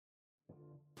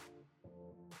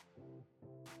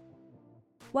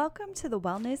Welcome to the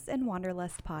Wellness and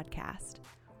Wanderlust podcast.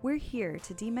 We're here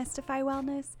to demystify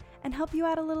wellness and help you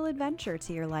add a little adventure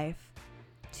to your life.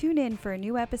 Tune in for a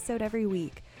new episode every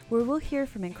week where we'll hear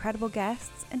from incredible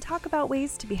guests and talk about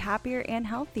ways to be happier and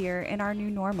healthier in our new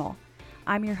normal.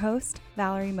 I'm your host,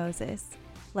 Valerie Moses.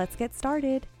 Let's get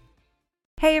started.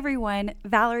 Hey everyone,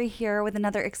 Valerie here with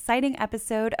another exciting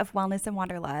episode of Wellness and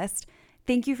Wanderlust.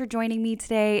 Thank you for joining me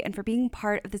today and for being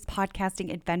part of this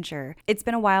podcasting adventure. It's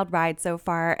been a wild ride so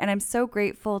far, and I'm so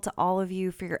grateful to all of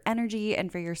you for your energy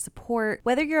and for your support,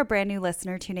 whether you're a brand new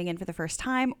listener tuning in for the first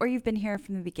time or you've been here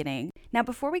from the beginning. Now,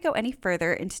 before we go any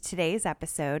further into today's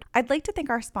episode, I'd like to thank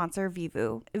our sponsor,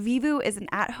 Vivu. Vivu is an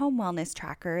at-home wellness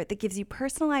tracker that gives you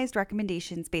personalized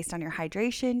recommendations based on your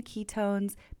hydration,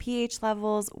 ketones, pH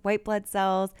levels, white blood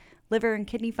cells, liver and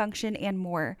kidney function, and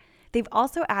more. They've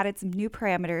also added some new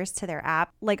parameters to their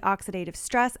app, like oxidative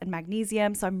stress and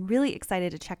magnesium, so I'm really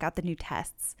excited to check out the new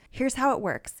tests. Here's how it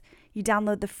works. You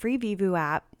download the free Vivu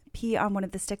app, pee on one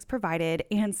of the sticks provided,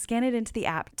 and scan it into the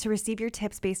app to receive your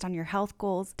tips based on your health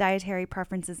goals, dietary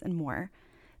preferences, and more.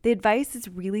 The advice is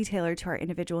really tailored to our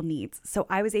individual needs, so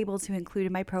I was able to include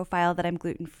in my profile that I'm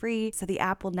gluten-free, so the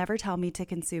app will never tell me to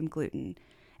consume gluten.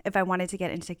 If I wanted to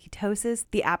get into ketosis,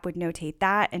 the app would notate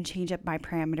that and change up my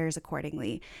parameters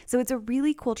accordingly. So it's a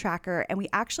really cool tracker, and we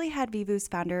actually had Vivu's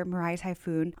founder, Mariah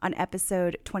Typhoon, on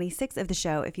episode 26 of the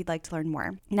show if you'd like to learn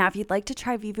more. Now, if you'd like to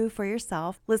try Vivu for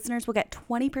yourself, listeners will get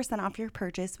 20% off your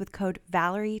purchase with code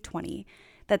Valerie20.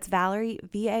 That's Valerie,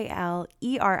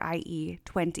 Valerie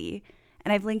 20.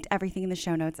 And I've linked everything in the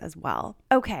show notes as well.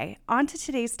 Okay, on to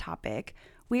today's topic.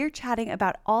 We're chatting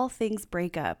about all things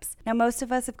breakups. Now, most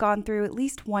of us have gone through at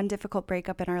least one difficult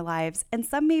breakup in our lives, and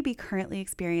some may be currently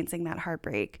experiencing that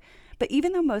heartbreak. But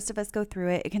even though most of us go through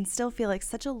it, it can still feel like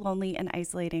such a lonely and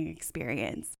isolating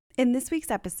experience. In this week's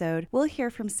episode, we'll hear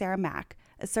from Sarah Mack,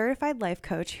 a certified life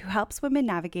coach who helps women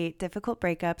navigate difficult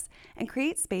breakups and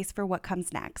create space for what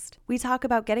comes next. We talk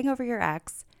about getting over your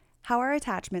ex, how our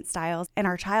attachment styles and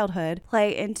our childhood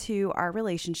play into our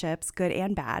relationships, good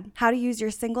and bad, how to use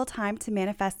your single time to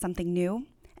manifest something new,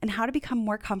 and how to become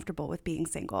more comfortable with being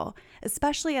single,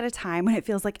 especially at a time when it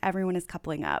feels like everyone is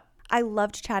coupling up. I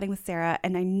loved chatting with Sarah,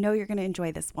 and I know you're going to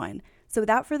enjoy this one. So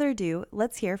without further ado,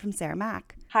 let's hear from Sarah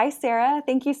Mack. Hi, Sarah.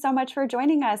 Thank you so much for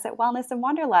joining us at Wellness and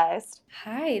Wanderlust.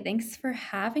 Hi, thanks for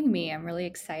having me. I'm really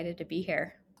excited to be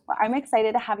here. Well, I'm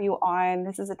excited to have you on.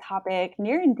 This is a topic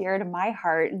near and dear to my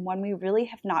heart and one we really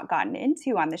have not gotten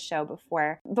into on the show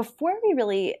before. Before we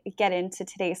really get into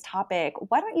today's topic,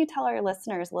 why don't you tell our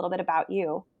listeners a little bit about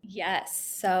you? Yes,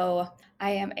 so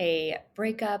I am a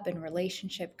breakup and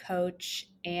relationship coach,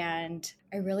 and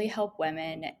I really help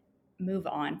women move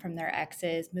on from their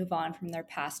exes, move on from their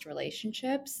past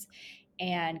relationships,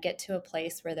 and get to a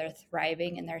place where they're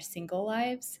thriving in their single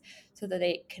lives so that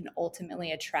they can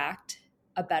ultimately attract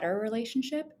a better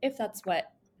relationship if that's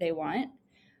what they want.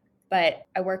 But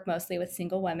I work mostly with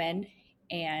single women,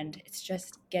 and it's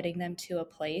just getting them to a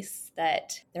place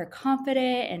that they're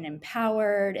confident and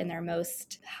empowered in their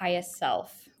most highest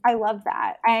self. I love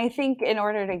that. I think in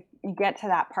order to get to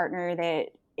that partner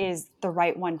that is the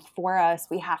right one for us,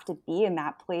 we have to be in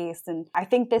that place. And I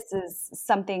think this is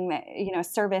something that,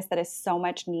 service that is so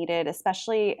much needed,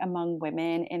 especially among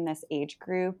women in this age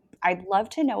group. I'd love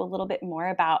to know a little bit more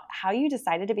about how you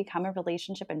decided to become a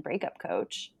relationship and breakup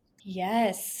coach.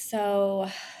 Yes. So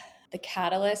the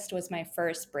catalyst was my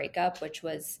first breakup, which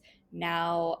was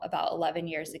now about 11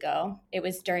 years ago. It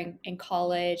was in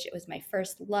college. It was my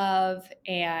first love,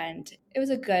 and it was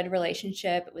a good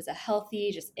relationship. It was a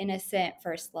healthy, just innocent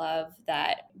first love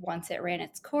that once it ran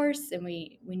its course and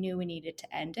we knew we needed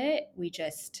to end it, we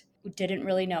didn't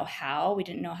really know how. We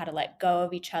didn't know how to let go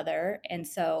of each other. And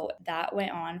so that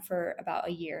went on for about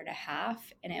a year and a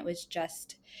half, and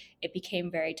it became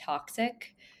very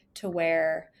toxic to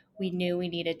where we knew we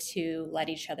needed to let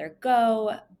each other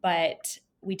go, but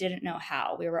we didn't know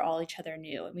how. We were all each other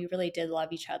knew, and we really did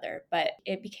love each other, but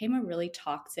it became a really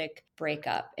toxic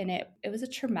breakup, and it was a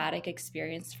traumatic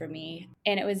experience for me.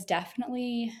 And it was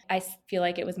definitely, I feel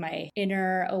like it was my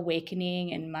inner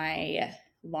awakening and my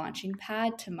launching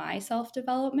pad to my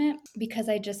self-development, because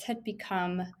I just had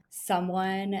become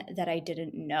someone that I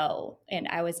didn't know, and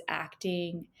I was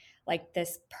acting like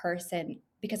this person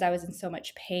because I was in so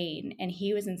much pain and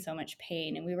he was in so much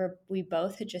pain, and we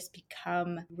both had just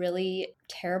become really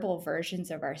terrible versions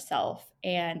of ourselves,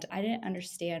 and I didn't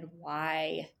understand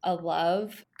why a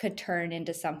love could turn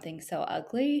into something so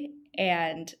ugly.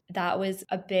 And that was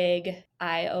a big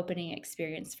eye-opening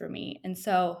experience for me. And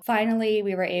so finally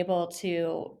we were able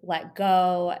to let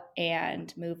go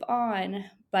and move on.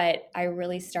 but I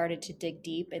really started to dig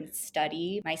deep and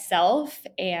study myself.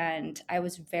 And I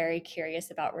was very curious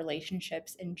about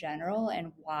relationships in general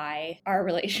and why our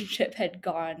relationship had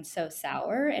gone so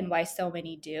sour and why so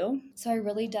many do. So I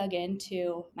really dug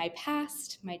into my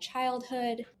past, my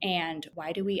childhood, and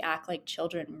why do we act like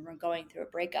children when we're going through a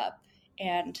breakup?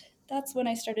 And that's when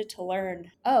I started to learn,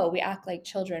 oh, we act like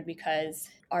children because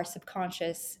our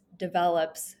subconscious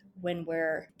develops when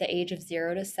we're the age of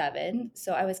 0 to 7.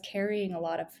 So I was carrying a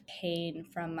lot of pain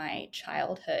from my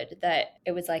childhood that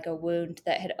it was like a wound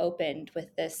that had opened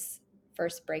with this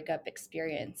first breakup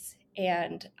experience.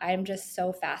 And I'm just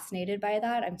so fascinated by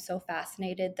that. I'm so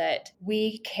fascinated that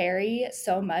we carry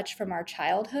so much from our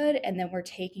childhood and then we're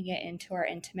taking it into our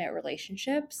intimate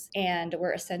relationships. And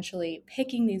we're essentially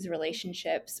picking these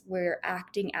relationships. We're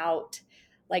acting out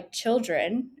like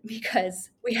children because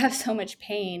we have so much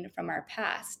pain from our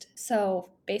past. So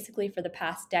basically, for the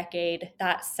past decade,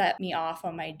 that set me off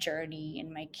on my journey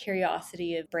and my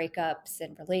curiosity of breakups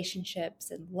and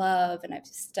relationships and love. And I've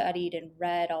studied and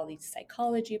read all these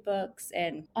psychology books.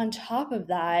 And on top of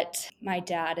that, my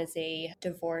dad is a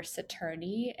divorce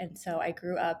attorney. And so I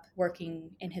grew up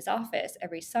working in his office.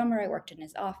 Every summer, I worked in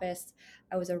his office.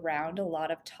 I was around a lot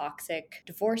of toxic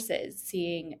divorces,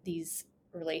 seeing these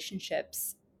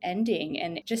relationships ending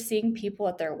and just seeing people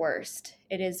at their worst.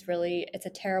 It's a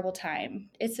terrible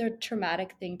time. It's a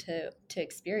traumatic thing to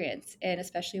experience, and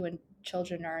especially when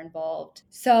children are involved.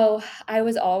 So I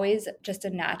was always just a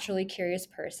naturally curious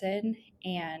person,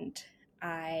 and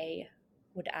I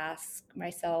would ask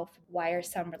myself, why are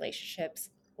some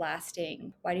relationships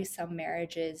lasting? Why do some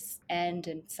marriages end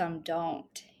and some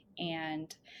don't?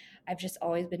 And I've just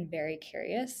always been very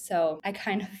curious. So I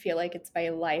kind of feel like it's my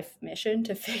life mission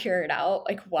to figure it out,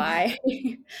 like why,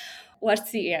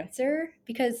 what's the answer?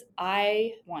 Because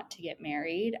I want to get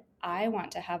married. I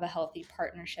want to have a healthy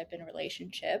partnership and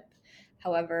relationship.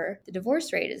 However, the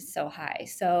divorce rate is so high.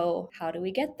 So how do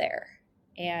we get there?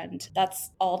 And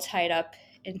that's all tied up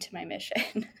into my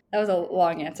mission. That was a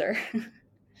long answer.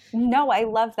 No, I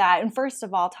love that. And first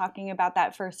of all, talking about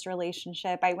that first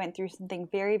relationship, I went through something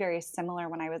very, very similar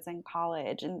when I was in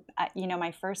college, and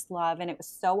my first love, and it was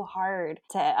so hard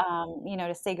to,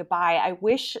 to say goodbye. I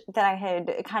wish that I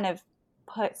had kind of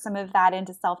put some of that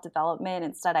into self-development.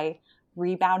 Instead, I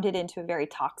rebounded into a very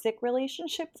toxic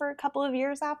relationship for a couple of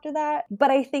years after that. But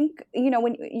I think,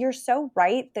 when you're so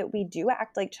right that we do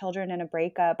act like children in a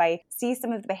breakup, I see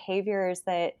some of the behaviors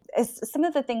some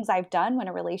of the things I've done when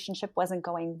a relationship wasn't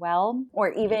going well,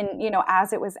 or even,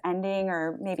 as it was ending,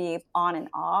 or maybe on and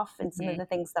off, and some of the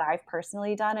things that I've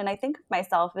personally done. And I think of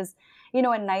myself as,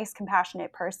 a nice,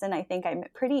 compassionate person. I think I'm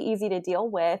pretty easy to deal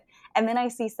with. And then I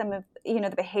see some of,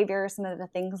 the behavior, some of the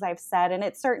things I've said, and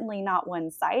it's certainly not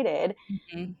one-sided,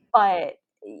 but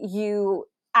you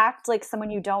act like someone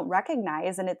you don't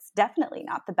recognize, and it's definitely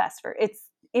not the best it's,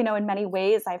 in many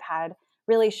ways I've had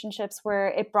relationships where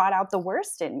it brought out the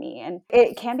worst in me. And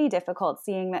it can be difficult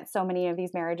seeing that so many of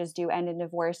these marriages do end in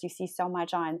divorce. You see so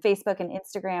much on Facebook and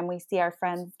Instagram. We see our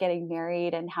friends getting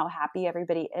married and how happy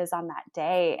everybody is on that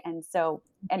day. And so,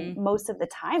 and most of the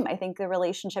time, I think the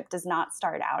relationship does not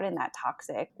start out in that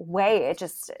toxic way. It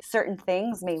just, certain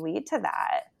things may lead to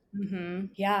that.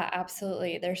 Yeah,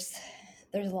 absolutely. There's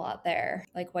a lot there,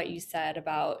 like what you said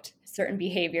about certain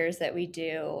behaviors that we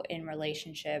do in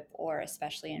relationship or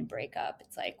especially in breakup.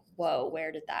 It's like, whoa,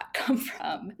 where did that come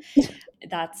from?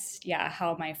 That's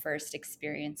how my first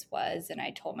experience was. And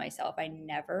I told myself I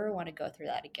never want to go through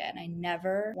that again. I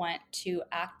never want to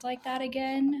act like that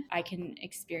again. I can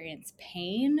experience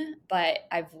pain, but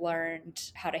I've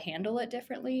learned how to handle it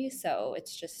differently. So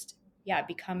it's just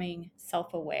becoming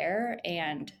self-aware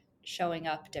and showing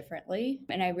up differently.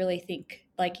 And I really think,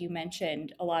 like you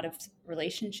mentioned, a lot of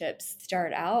relationships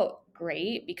start out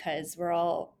great because we're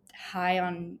all high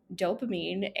on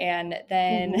dopamine. And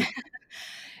then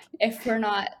if we're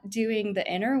not doing the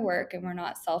inner work and we're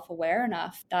not self-aware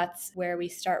enough, that's where we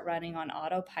start running on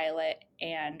autopilot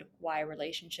and why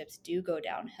relationships do go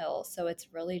downhill. So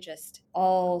it's really just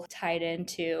all tied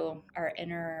into our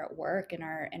inner work and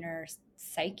our inner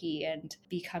psyche and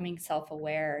becoming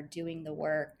self-aware, doing the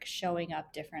work, showing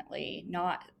up differently,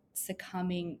 not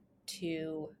succumbing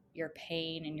to your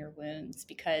pain and your wounds,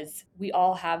 because we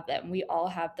all have them. We all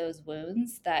have those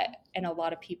wounds and a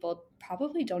lot of people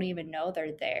probably don't even know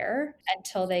they're there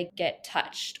until they get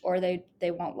touched, or they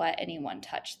won't let anyone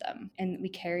touch them. And we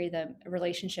carry them.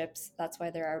 Relationships, that's why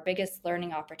they're our biggest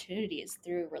learning opportunities,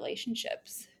 through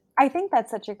relationships. I think that's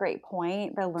such a great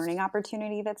point, the learning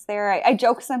opportunity that's there. I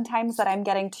joke sometimes that I'm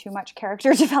getting too much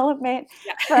character development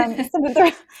from Yeah. some of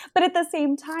the, but at the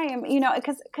same time,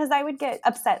 because I would get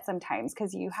upset sometimes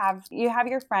because you have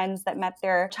your friends that met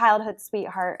their childhood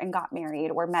sweetheart and got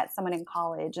married, or met someone in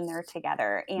college and they're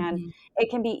together, and Mhm. it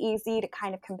can be easy to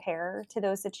kind of compare to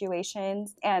those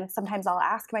situations. And sometimes I'll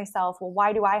ask myself, well,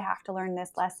 why do I have to learn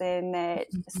this lesson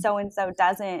that Mhm. so and so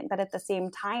doesn't? But at the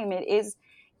same time, it is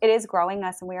growing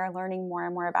us, and we are learning more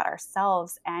and more about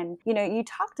ourselves. And you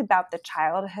talked about the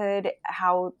childhood,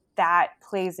 how that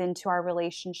plays into our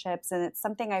relationships, and it's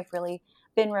something I've really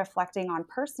been reflecting on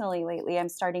personally lately. I'm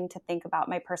starting to think about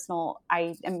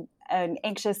I am an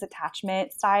anxious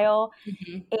attachment style,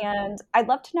 Mhm. and I'd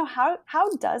love to know, how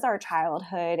does our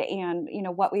childhood and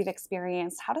what we've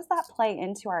experienced, how does that play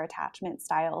into our attachment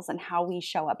styles and how we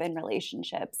show up in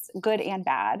relationships, good and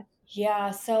bad?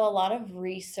 Yeah, so a lot of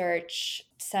research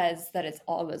says that it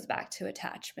all goes back to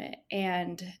attachment.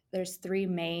 And there's three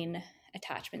main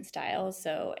attachment styles.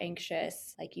 So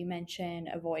anxious, like you mentioned,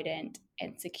 avoidant,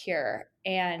 and secure.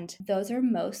 And those are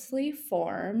mostly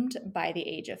formed by the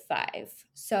age of 5.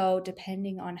 So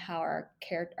depending on how our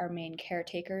main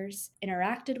caretakers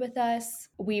interacted with us,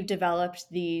 we've developed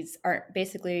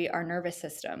basically our nervous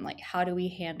system. Like how do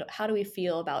we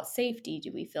feel about safety?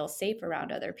 Do we feel safe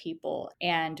around other people?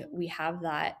 And we have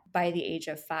that by the age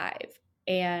of 5.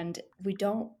 And we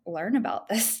don't learn about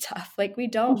this stuff. Like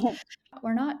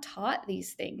we're not taught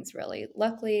these things really.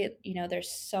 Luckily,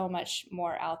 there's so much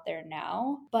more out there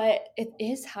now, but it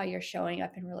is how you're showing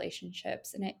up in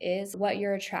relationships, and it is what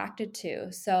you're attracted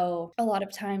to. So a lot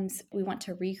of times we want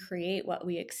to recreate what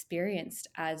we experienced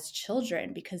as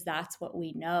children because that's what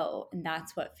we know and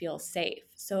that's what feels safe.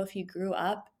 So if you grew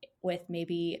up with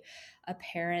maybe a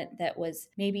parent that was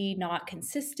maybe not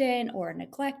consistent or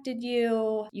neglected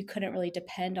you, you couldn't really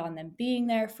depend on them being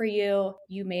there for you,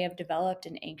 you may have developed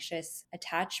an anxious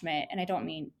attachment. And I don't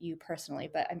mean you personally,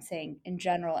 but I'm saying in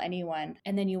general, anyone.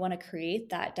 And then you want to create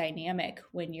that dynamic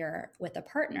when you're with a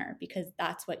partner because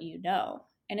that's what you know.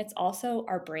 And it's also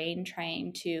our brain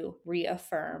trying to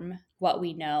reaffirm what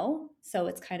we know. So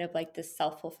it's kind of like this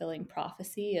self fulfilling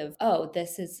prophecy of, oh,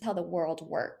 this is how the world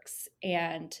works.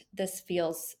 And this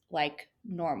feels like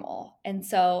normal. And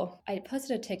so I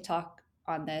posted a TikTok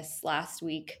on this last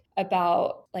week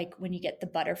about like when you get the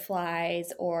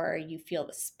butterflies or you feel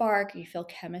the spark, or you feel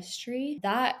chemistry,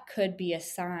 that could be a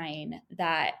sign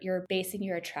that you're basing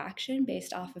your attraction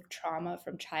based off of trauma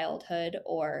from childhood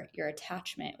or your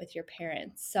attachment with your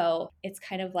parents. So it's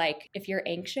kind of like if you're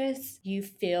anxious, you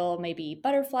feel maybe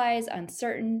butterflies,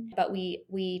 uncertain, but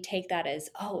we take that as,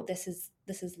 oh, this is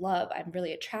love. I'm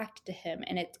really attracted to him.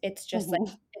 And it's just like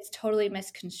Mhm. it's totally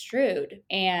misconstrued.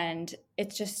 And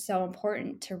it's just so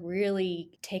important to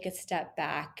really take a step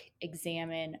back,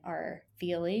 examine our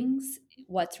feelings,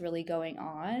 what's really going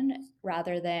on,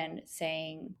 rather than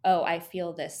saying, oh, I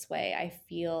feel this way. I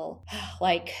feel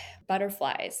like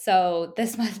butterflies. So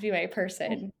this must be my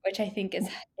person, which I think is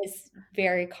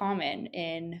very common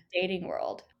in dating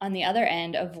world. On the other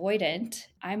end, avoidant,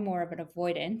 I'm more of an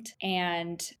avoidant,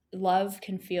 and love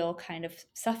can feel kind of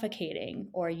suffocating,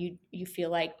 or you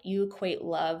feel like you equate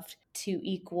love to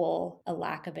equal a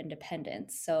lack of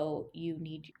independence. So you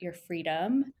need your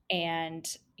freedom, and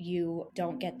you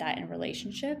don't get that in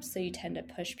relationships. So you tend to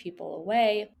push people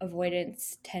away.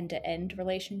 Avoidants tend to end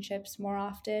relationships more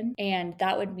often. And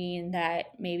that would mean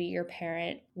that maybe your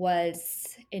parent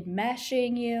was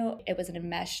enmeshing you. It was an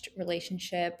enmeshed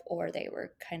relationship, or they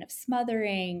were kind of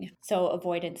smothering. So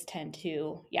avoidants tend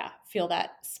to, yeah, feel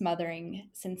that smothering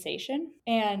sensation.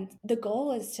 And the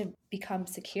goal is to become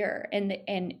secure.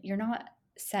 And you're not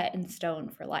set in stone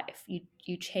for life.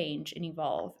 You change and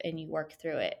evolve and you work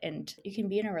through it, and you can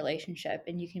be in a relationship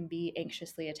and you can be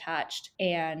anxiously attached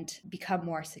and become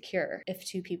more secure if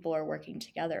two people are working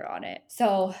together on it.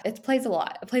 So it plays a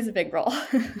lot. It plays a big role.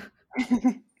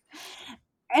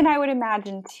 And I would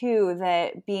imagine too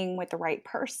that being with the right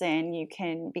person, you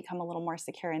can become a little more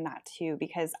secure in that too,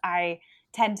 because I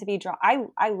tend to be drawn.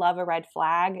 I love a red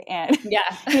flag, and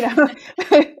Yeah. you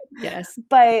know, Yes.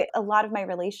 but a lot of my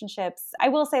relationships, I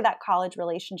will say that college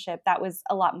relationship, that was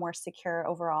a lot more secure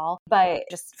overall, but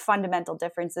just fundamental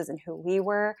differences in who we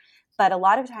were. But a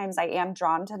lot of times I am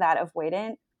drawn to that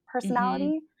avoidant Mm-hmm.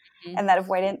 personality and that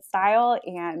avoidant style.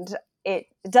 And it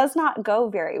does not go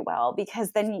very well,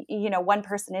 because then, one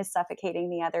person is suffocating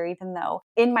the other, even though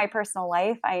in my personal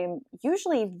life, I am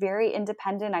usually very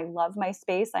independent. I love my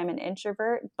space. I'm an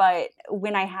introvert. But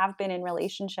when I have been in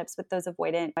relationships with those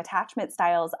avoidant attachment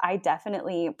styles, I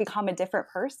definitely become a different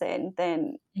person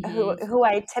than who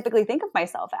I typically think of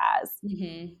myself as.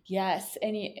 Yes.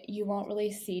 And you won't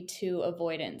really see two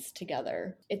avoidants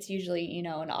together. It's usually,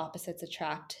 an opposites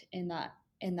attract in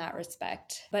that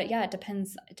respect. But yeah, it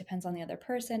depends on the other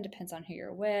person, depends on who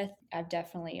you're with. I've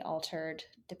definitely altered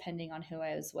depending on who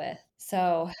I was with.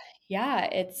 So yeah,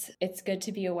 it's good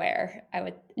to be aware.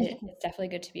 It's definitely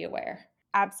good to be aware.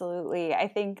 Absolutely. I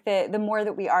think that the more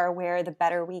that we are aware, the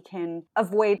better we can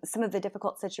avoid some of the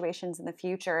difficult situations in the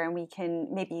future, and we can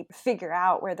maybe figure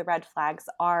out where the red flags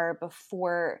are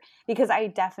before, because I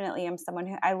definitely am someone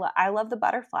who I love the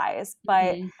butterflies,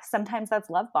 but sometimes that's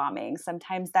love bombing.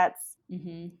 Sometimes that's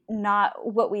not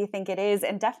what we think it is,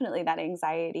 and definitely that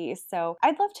anxiety. So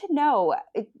I'd love to know,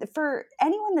 for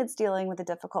anyone that's dealing with a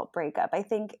difficult breakup, I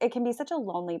think it can be such a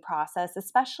lonely process,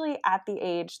 especially at the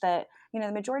age that, the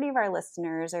majority of our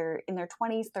listeners are in their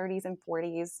 20s, 30s, and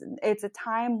 40s. It's a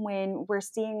time when we're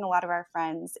seeing a lot of our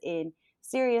friends in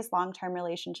serious long-term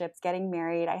relationships, getting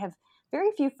married. I have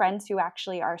very few friends who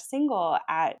actually are single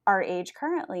at our age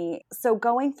currently. So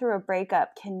going through a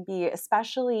breakup can be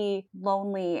especially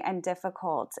lonely and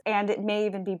difficult. And it may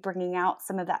even be bringing out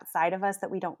some of that side of us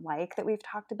that we don't like, that we've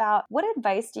talked about. What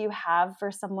advice do you have for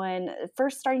someone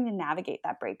first starting to navigate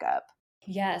that breakup?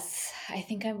 Yes, I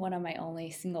think I'm one of my only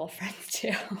single friends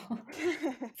too.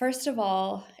 First of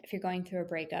all, if you're going through a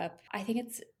breakup, I think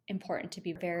it's important to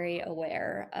be very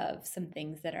aware of some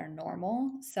things that are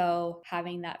normal. So,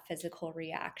 having that physical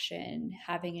reaction,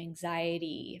 having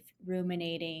anxiety,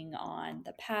 ruminating on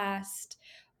the past,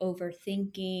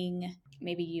 overthinking,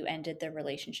 maybe you ended the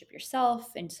relationship yourself,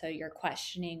 and so you're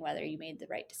questioning whether you made the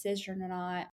right decision or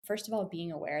not. First of all,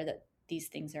 being aware that these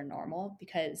things are normal,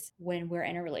 because when we're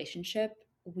in a relationship,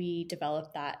 we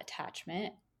develop that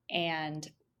attachment, and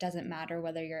doesn't matter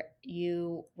whether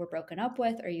you were broken up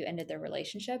with or you ended the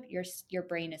relationship, your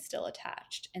brain is still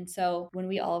attached. And so when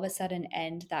we all of a sudden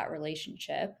end that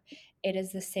relationship, it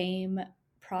is the same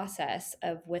process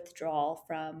of withdrawal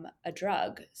from a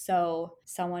drug. So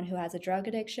someone who has a drug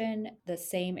addiction, the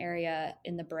same area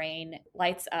in the brain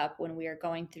lights up when we are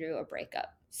going through a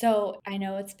breakup. So I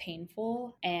know it's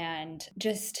painful, and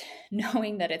just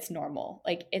knowing that it's normal,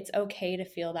 like it's okay to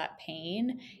feel that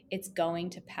pain, it's going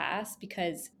to pass,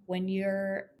 because when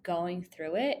you're going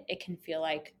through it, it can feel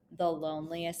like the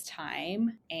loneliest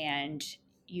time, and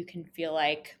you can feel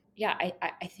like, yeah,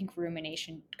 I think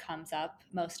rumination comes up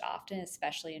most often,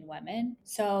 especially in women.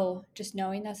 So just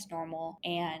knowing that's normal.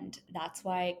 And that's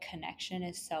why connection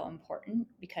is so important,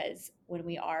 because when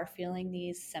we are feeling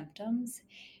these symptoms,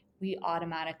 we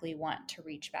automatically want to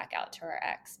reach back out to our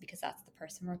ex, because that's the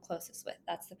person we're closest with.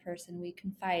 That's the person we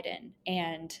confide in.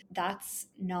 And that's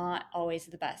not always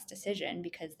the best decision,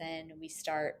 because then we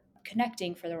start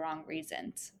connecting for the wrong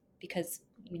reasons, because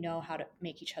you know how to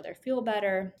make each other feel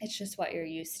better. It's just what you're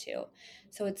used to.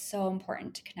 So it's so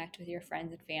important to connect with your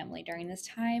friends and family during this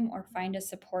time, or find a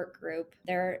support group.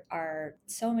 There are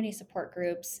so many support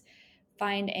groups.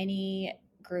 Find any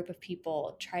group of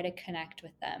people, try to connect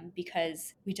with them,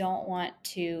 because we don't want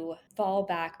to fall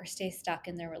back or stay stuck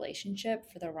in their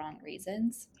relationship for the wrong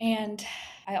reasons. And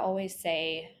I always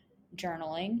say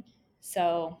journaling.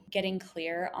 So, getting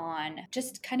clear on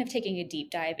just kind of taking a deep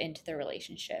dive into the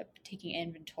relationship, taking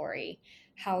inventory,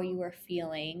 how you were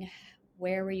feeling,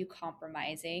 where were you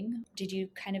compromising? Did you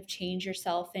kind of change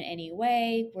yourself in any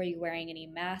way? Were you wearing any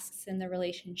masks in the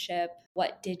relationship?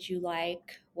 What did you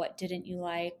like? What didn't you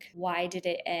like? Why did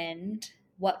it end?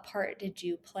 What part did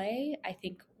you play? I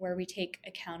think where we take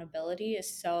accountability is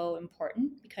so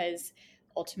important, because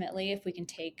ultimately, if we can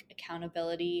take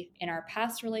accountability in our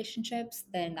past relationships,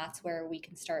 then that's where we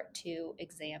can start to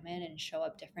examine and show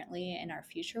up differently in our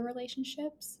future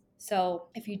relationships. So,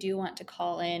 if you do want to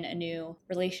call in a new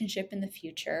relationship in the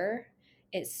future,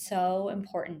 it's so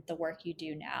important the work you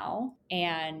do now,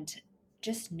 and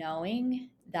just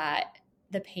knowing that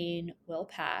the pain will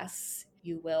pass,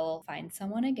 you will find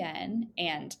someone again.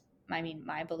 And I mean,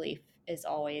 my belief is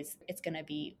always it's going to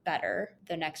be better.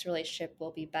 The next relationship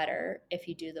will be better if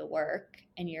you do the work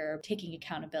and you're taking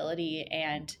accountability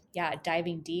and, yeah,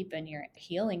 diving deep in your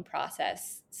healing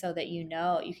process, so that you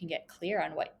know you can get clear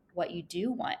on what you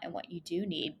do want and what you do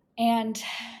need. And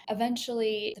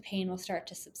eventually the pain will start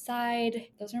to subside.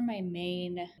 Those are my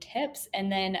main tips.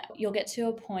 And then you'll get to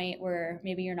a point where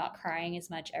maybe you're not crying as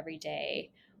much every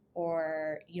day,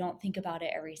 or you don't think about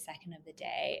it every second of the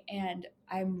day. And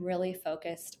I'm really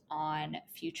focused on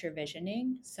future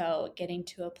visioning. So getting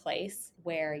to a place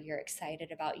where you're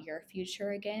excited about your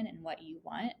future again and what you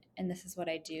want. And this is what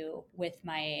I do with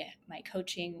my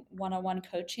coaching, one-on-one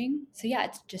coaching. So yeah,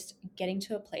 it's just getting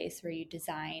to a place where you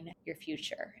design your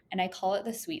future. And I call it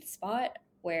the sweet spot,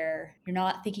 where you're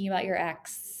not thinking about your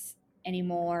ex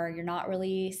anymore. You're not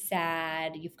really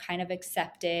sad. You've kind of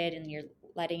accepted and you're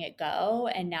letting it go.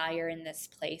 And now you're in this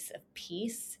place of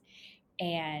peace,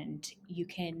 and you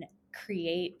can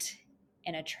create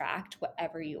and attract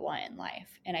whatever you want in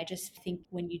life. And I just think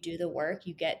when you do the work,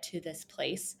 you get to this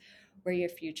place where your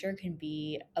future can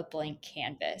be a blank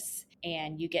canvas,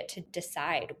 and you get to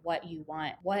decide what you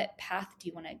want. What path do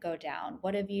you want to go down?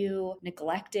 What have you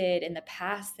neglected in the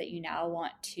past that you now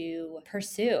want to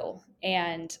pursue?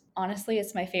 And honestly,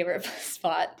 it's my favorite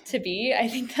spot to be. I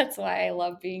think that's why I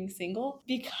love being single,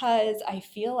 because I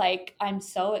feel like I'm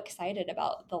so excited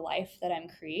about the life that I'm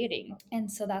creating.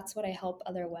 And so that's what I help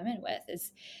other women with,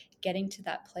 is getting to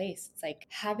that place. It's like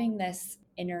having this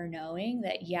inner knowing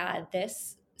that, yeah,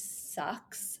 this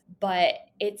sucks, but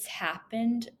it's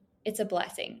happened. It's a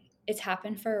blessing. It's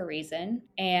happened for a reason.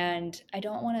 And I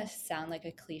don't want to sound like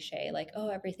a cliche, like, oh,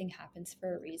 everything happens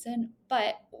for a reason.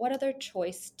 But what other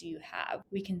choice do you have?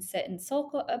 We can sit and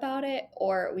sulk about it,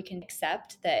 or we can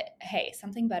accept that, hey,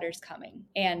 something better is coming.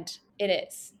 And it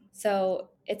is. So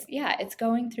it's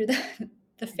going through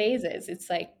the phases.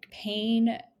 It's like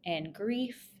pain and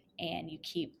grief, and you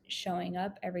keep showing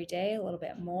up every day a little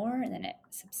bit more, and then it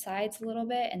subsides a little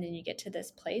bit, and then you get to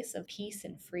this place of peace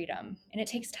and freedom. And it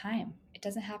takes time. It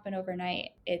doesn't happen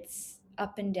overnight. It's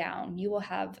up and down. You will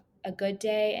have a good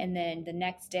day, and then the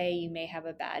next day you may have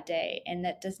a bad day. And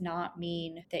that does not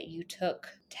mean that you took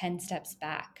 10 steps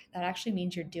back. That actually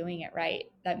means you're doing it right.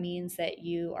 That means that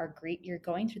you're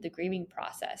going through the grieving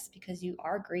process, because you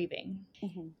are grieving.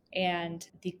 Mm-hmm. And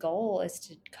the goal is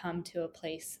to come to a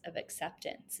place of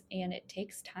acceptance, and it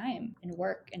takes time and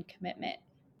work and commitment.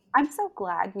 I'm so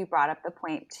glad you brought up the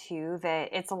point too, that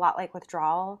it's a lot like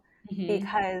withdrawal,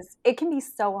 because it can be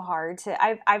so hard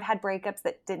I've had breakups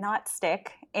that did not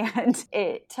stick, and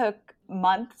it took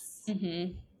months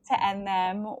to end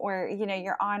them, or,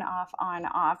 you're on,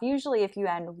 off. Usually if you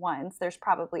end once, there's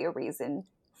probably a reason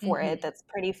for it that's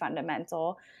pretty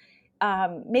fundamental.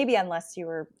 Maybe unless you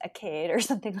were a kid or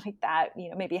something like that,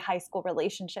 maybe a high school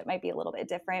relationship might be a little bit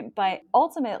different. But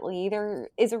ultimately, there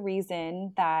is a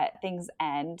reason that things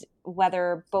end,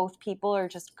 whether both people are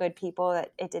just good people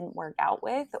that it didn't work out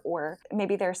with, or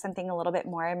maybe there's something a little bit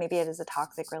more. Maybe it is a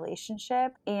toxic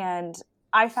relationship. And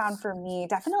I found for me,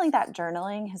 definitely that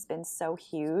journaling has been so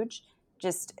huge.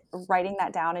 Just writing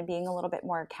that down and being a little bit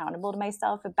more accountable to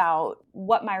myself about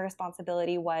what my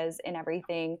responsibility was in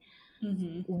everything.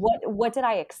 What did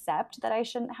I accept that I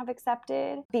shouldn't have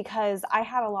accepted? Because I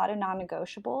had a lot of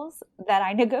non-negotiables that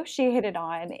I negotiated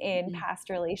on in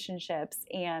past relationships,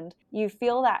 and you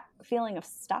feel that feeling of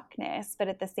stuckness, but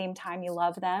at the same time you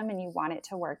love them and you want it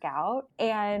to work out.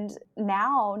 And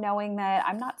now, knowing that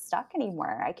I'm not stuck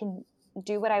anymore, I can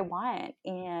do what I want,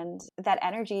 and that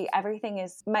energy, everything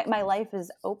is, my life is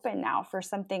open now for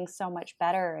something so much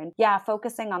better. And yeah,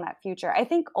 focusing on that future. I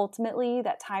think ultimately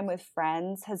that time with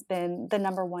friends has been the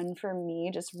number one for me,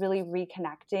 just really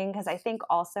reconnecting, because I think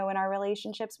also in our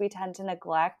relationships, we tend to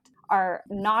neglect our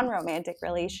non-romantic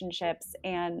relationships,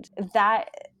 and that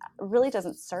really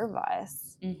doesn't serve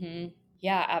us.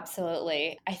 Yeah,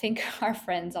 absolutely. I think our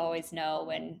friends always know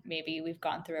when maybe we've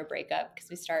gone through a breakup,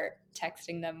 because we start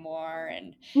texting them more,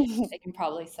 and they can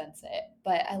probably sense it.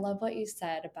 But I love what you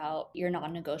said about your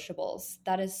non-negotiables.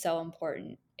 That is so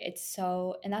important.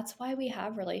 And that's why we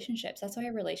have relationships. That's why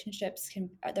relationships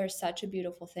they're such a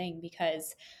beautiful thing,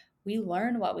 because we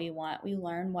learn what we want. We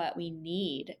learn what we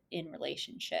need in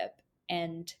relationship.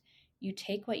 And you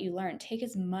take what you learn, take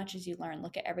as much as you learn.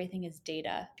 Look at everything as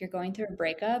data. If you're going through a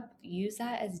breakup, use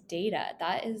that as data.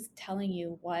 That is telling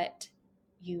you what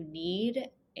you need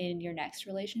in your next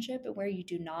relationship, and where you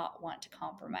do not want to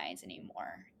compromise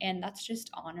anymore. And that's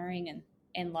just honoring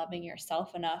and loving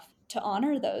yourself enough to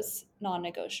honor those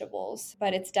non-negotiables.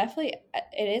 But it's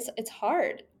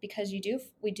hard, because we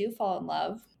do fall in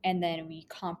love, and then we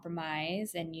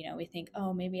compromise, and we think,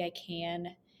 oh, maybe I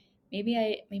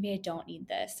don't need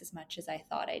this as much as I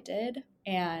thought I did.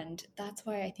 And that's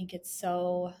why I think it's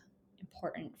so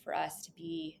important for us to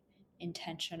be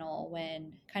intentional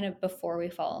when kind of before we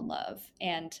fall in love.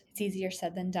 And it's easier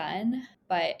said than done,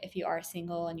 but if you are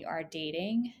single and you are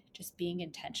dating, just being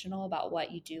intentional about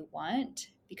what you do want,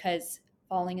 because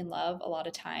falling in love a lot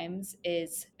of times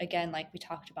is, again, like we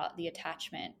talked about, the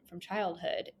attachment from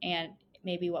childhood. And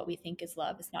maybe what we think is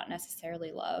love is not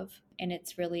necessarily love. And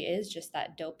it's really is just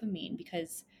that dopamine,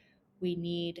 because we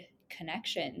need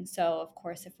connection. So of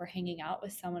course, if we're hanging out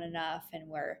with someone enough and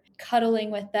we're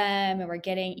cuddling with them and we're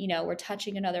getting, we're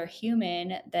touching another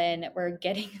human, then we're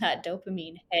getting that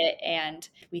dopamine hit and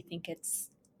we think it's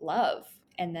love.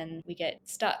 And then we get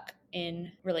stuck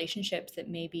in relationships that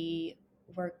maybe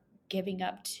we're giving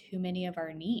up too many of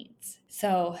our needs.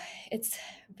 So it's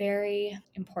very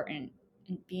important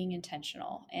in being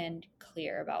intentional and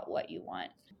clear about what you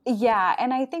want. Yeah.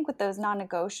 And I think with those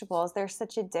non-negotiables, there's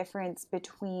such a difference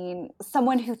between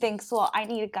someone who thinks, well, I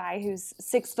need a guy who's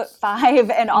 6'5"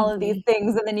 and all of these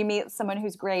things. And then you meet someone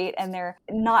who's great and they're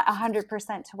not 100%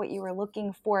 to what you were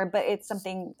looking for, but it's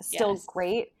something still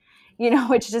great.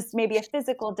 It's just maybe a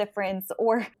physical difference,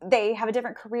 or they have a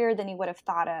different career than you would have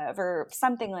thought of, or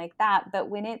something like that. But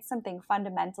when it's something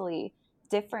fundamentally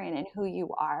different in who you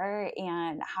are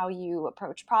and how you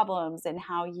approach problems and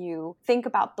how you think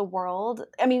about the world.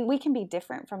 I mean, we can be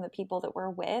different from the people that we're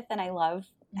with, and I love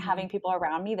having people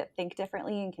around me that think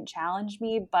differently and can challenge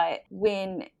me. But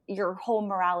when your whole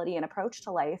morality and approach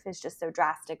to life is just so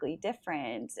drastically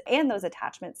different, and those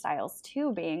attachment styles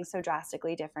too being so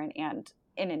drastically different and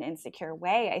in an insecure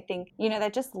way, I think,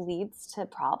 that just leads to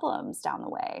problems down the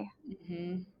way.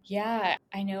 Yeah,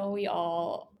 I know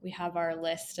we have our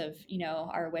list of,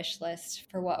 our wish list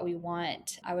for what we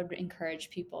want. I would encourage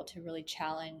people to really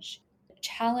challenge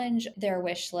their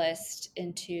wish list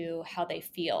into how they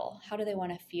feel. How do they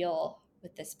want to feel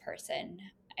with this person?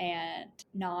 And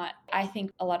not, I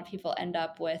think a lot of people end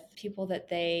up with people that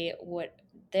they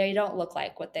don't look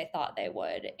like what they thought they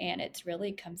would. And it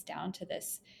really comes down to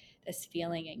this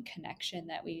feeling and connection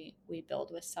that we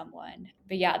build with someone.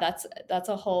 But yeah, that's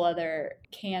a whole other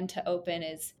can to open,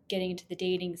 is getting into the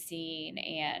dating scene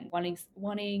and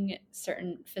wanting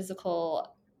certain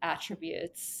physical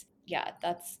attributes. Yeah,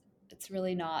 it's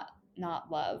really not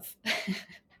love.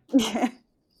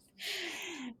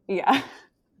 Yeah.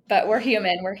 But we're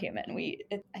human.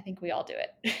 I think we all do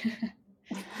it.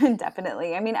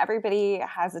 Definitely. I mean, everybody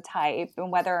has a type,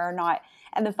 and whether or not,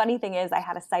 and the funny thing is, I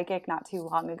had a psychic not too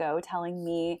long ago telling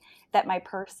me that my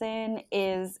person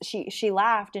is, she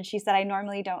laughed and she said, I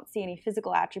normally don't see any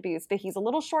physical attributes, but he's a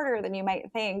little shorter than you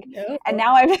might think. Oh. And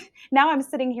now I'm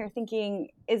sitting here thinking,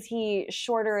 is he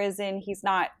shorter as in he's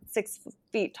not 6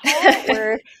 feet tall,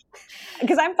 or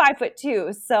because I'm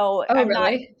 5'2", so I'm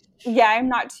really? I'm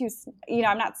not too,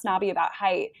 I'm not snobby about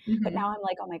height, but now I'm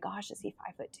like, oh my gosh, is he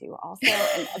 5'2" also?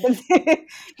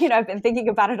 And I've been thinking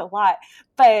about it a lot,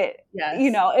 but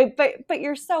yes. But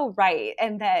you're so right.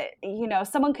 And that,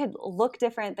 someone could look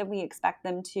different than we expect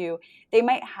them to. They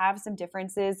might have some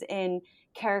differences in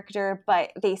character, but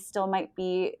they still might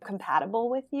be compatible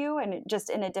with you, and just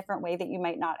in a different way that you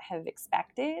might not have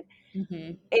expected.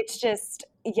 It's just,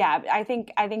 I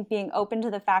think being open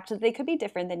to the fact that they could be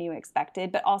different than you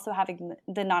expected, but also having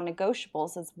the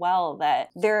non-negotiables as well,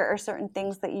 that there are certain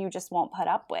things that you just won't put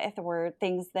up with, or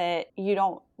things that you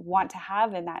don't want to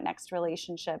have in that next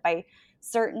relationship. I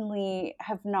certainly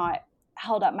have not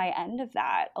held up my end of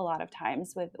that a lot of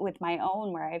times with my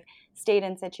own, where I've stayed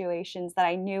in situations that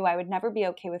I knew I would never be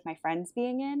okay with my friends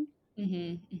being in.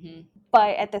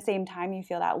 But at the same time, you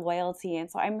feel that loyalty. And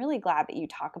so I'm really glad that you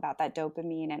talk about that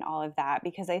dopamine and all of that,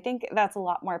 because I think that's a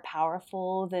lot more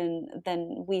powerful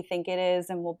than we think it is.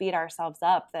 And we'll beat ourselves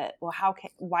up that, well,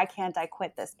 why can't I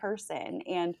quit this person?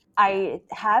 And I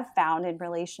have found in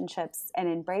relationships and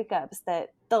in breakups that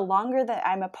the longer that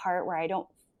I'm apart, where I don't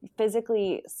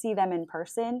physically see them in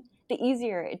person, the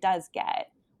easier it does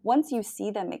get. Once you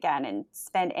see them again and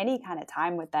spend any kind of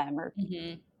time with them, or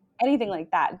anything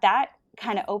like that, that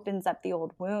kind of opens up the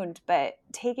old wound. But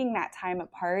taking that time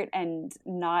apart and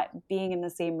not being in the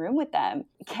same room with them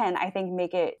can, I think,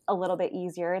 make it a little bit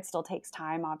easier. It still takes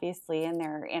time, obviously, and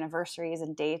there are anniversaries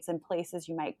and dates and places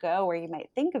you might go where you might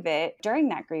think of it during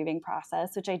that grieving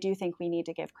process, which I do think we need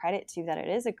to give credit to, that it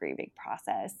is a grieving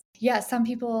process. Yeah, some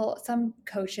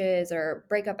coaches or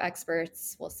breakup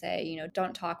experts will say,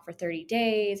 don't talk for 30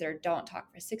 days or don't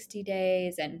talk for 60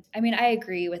 days. And I mean, I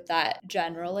agree with that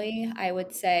generally. I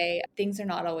would say things are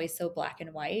not always so black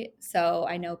and white. So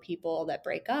I know people that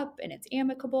break up and it's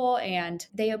amicable and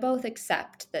they both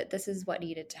accept that this is what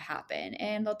needed to happen.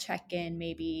 And they'll check in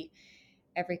maybe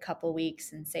every couple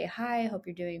weeks and say, hi, I hope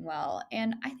you're doing well.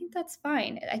 And I think that's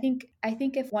fine. I think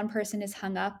if one person is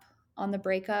hung up on the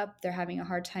breakup, they're having a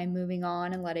hard time moving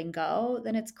on and letting go,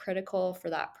 then it's critical for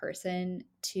that person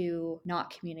to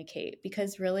not communicate,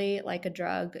 because really, like a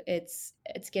drug, it's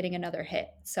getting another hit.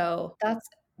 So that's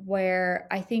where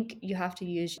I think you have to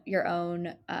use your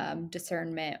own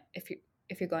discernment.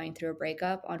 if you're going through a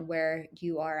breakup on where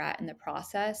you are at in the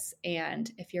process.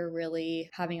 And if you're really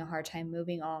having a hard time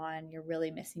moving on, you're really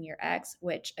missing your ex,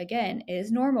 which again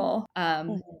is normal.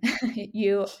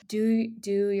 You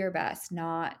do your best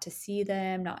not to see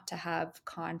them, not to have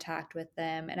contact with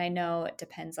them. And I know it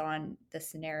depends on the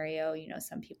scenario. You know,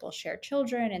 some people share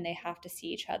children and they have to see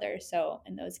each other. So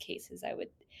in those cases, I would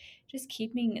just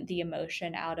keeping the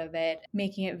emotion out of it,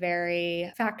 making it very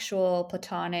factual,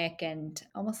 platonic, and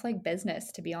almost like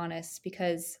business, to be honest,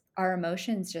 because our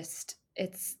emotions just,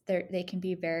 they can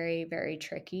be very, very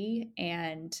tricky.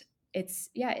 And it's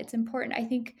important. I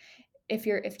think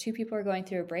if two people are going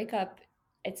through a breakup,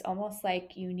 it's almost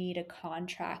like you need a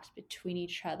contract between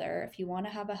each other if you want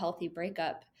to have a healthy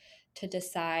breakup, to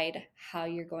decide how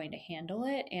you're going to handle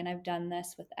it. And I've done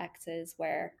this with exes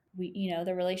where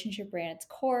the relationship ran its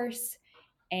course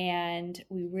and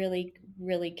we really,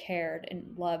 really cared and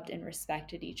loved and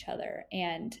respected each other.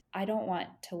 And I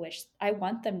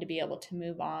want them to be able to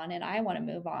move on, and I want to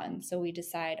move on. So we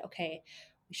decide, okay,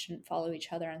 we shouldn't follow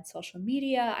each other on social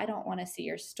media. I don't want to see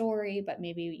your story, but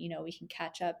maybe, we can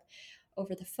catch up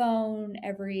over the phone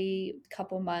every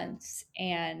couple months.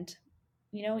 And,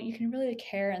 you can really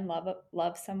care and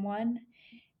love someone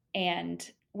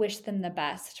and wish them the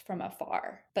best from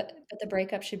afar. But the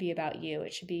breakup should be about you.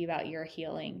 It should be about your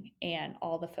healing, and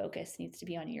all the focus needs to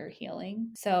be on your healing.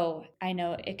 So I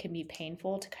know it can be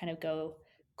painful to kind of go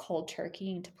cold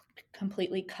turkey and to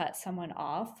completely cut someone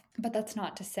off, but that's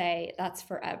not to say that's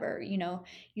forever.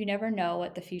 You never know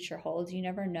what the future holds. You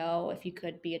never know if you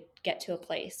could get to a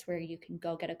place where you can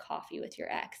go get a coffee with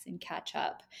your ex and catch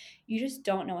up. You just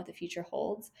don't know what the future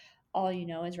holds. All you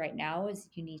know is right now is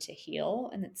you need to heal,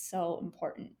 and it's so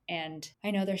important. And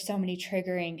I know there's so many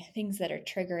triggering things that are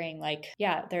triggering, like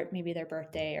maybe their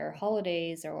birthday or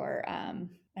holidays, or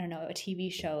I don't know, a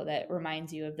TV show that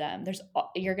reminds you of them.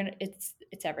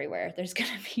 It's everywhere. There's gonna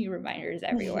be reminders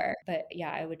everywhere. But yeah,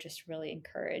 I would just really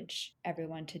encourage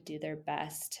everyone to do their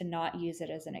best to not use it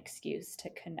as an excuse to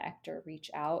connect or reach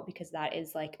out, because that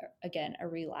is like, again, a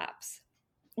relapse.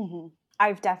 Mm-hmm.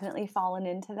 I've definitely fallen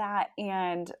into that.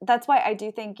 And that's why I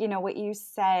do think, what you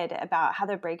said about how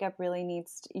your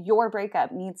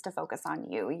breakup needs to focus on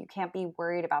you. You can't be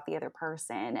worried about the other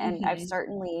person. And I've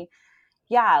certainly,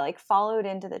 followed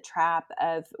into the trap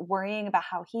of worrying about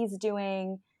how he's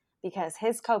doing because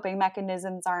his coping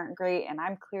mechanisms aren't great and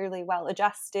I'm clearly well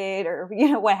adjusted, or,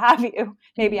 what have you.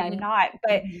 Maybe I'm not,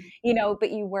 but,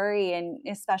 but you worry. And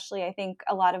especially I think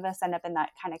a lot of us end up in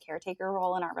that kind of caretaker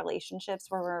role in our relationships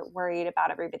where we're worried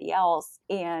about everybody else.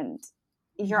 And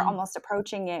you're almost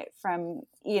approaching it from,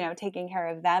 taking care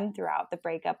of them throughout the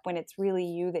breakup when it's really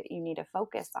you that you need to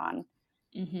focus on.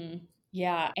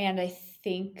 Yeah. And I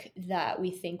think that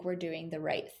we think we're doing the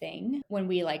right thing when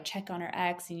we check on our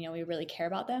ex and, we really care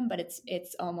about them, but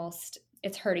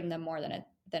it's hurting them more than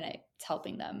it's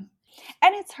helping them.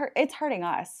 And it's hurting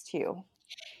us too,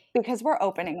 because we're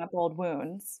opening up old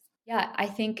wounds. Yeah, I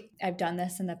think I've done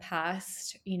this in the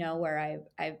past, where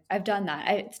I've done that.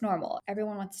 It's normal.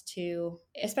 Everyone wants to,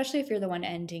 especially if you're the one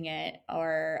ending it,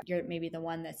 or you're maybe the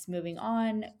one that's moving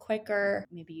on quicker.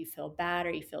 Maybe you feel bad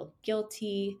or you feel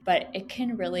guilty, but it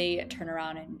can really turn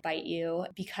around and bite you,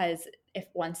 because if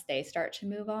once they start to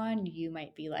move on, you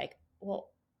might be like, well,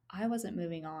 I wasn't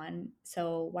moving on,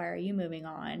 so why are you moving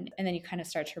on? And then you kind of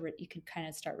start to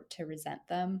resent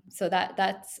them. So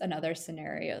that's another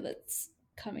scenario that's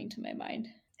coming to my mind.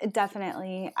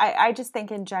 Definitely. I just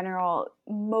think in general,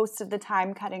 most of the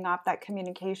time cutting off that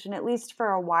communication, at least for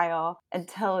a while,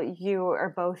 until you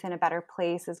are both in a better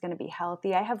place, is going to be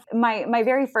healthy. I have my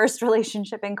very first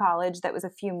relationship in college that was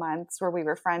a few months, where we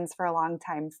were friends for a long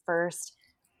time first.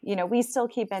 We still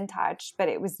keep in touch, but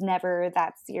it was never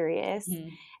that serious.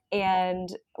 And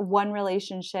one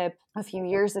relationship a few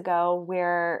years ago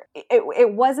where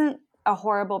it wasn't a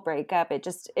horrible breakup.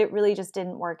 It really just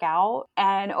didn't work out.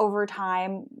 And over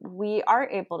time, we are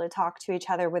able to talk to each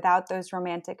other without those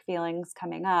romantic feelings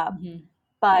coming up.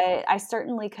 But I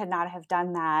certainly could not have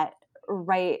done that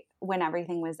right when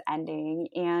everything was ending.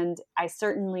 And I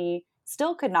certainly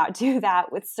still could not do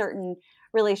that with certain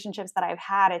relationships that I've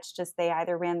had. It's just they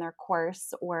either ran their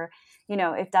course, or,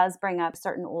 it does bring up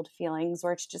certain old feelings,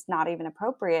 or it's just not even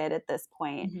appropriate at this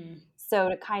point. So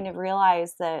to kind of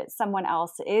realize that someone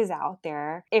else is out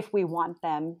there if we want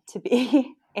them to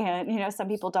be. And, some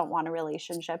people don't want a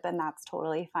relationship, and that's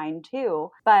totally fine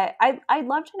too. But I'd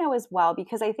love to know as well,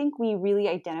 because I think we really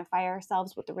identify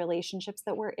ourselves with the relationships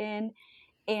that we're in.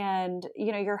 and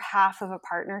you're half of a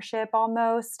partnership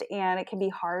almost, and it can be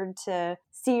hard to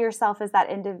see yourself as that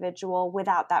individual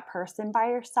without that person by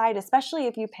your side, especially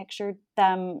if you pictured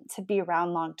them to be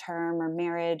around long term or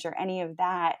marriage or any of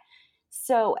that.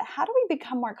 So how do we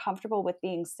become more comfortable with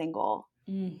being single,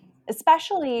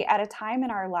 especially at a time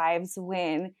in our lives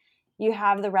when you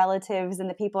have the relatives and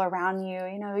the people around you,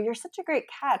 you're such a great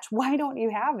catch, why don't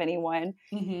you have anyone?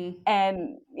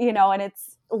 And and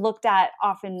it's looked at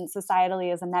often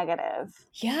societally as a negative.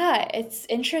 Yeah, it's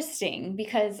interesting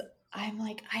because I'm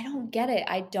like, I don't get it.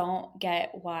 I don't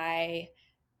get why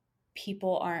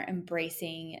people aren't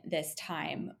embracing this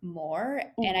time more.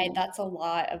 And that's a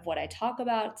lot of what I talk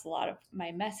about. It's a lot of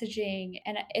my messaging,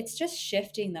 and it's just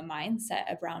shifting the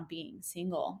mindset around being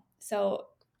single. So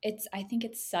I think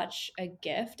it's such a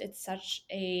gift. It's such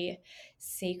a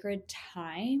sacred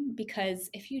time, because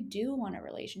if you do want a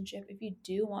relationship, if you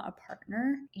do want a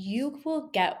partner, you will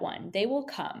get one. They will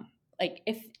come. Like,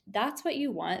 if that's what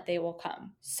you want, they will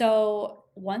come. So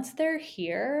once they're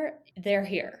here, they're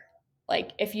here.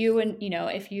 Like, if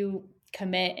you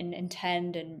commit and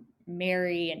intend and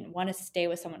marry and want to stay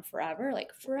with someone forever,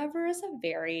 like, forever is a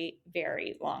very,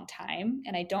 very long time.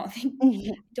 And I don't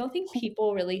think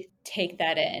people really take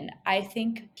that in. I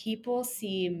think people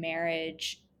see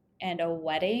marriage and a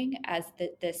wedding as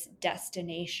this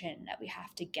destination that we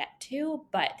have to get to,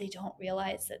 but they don't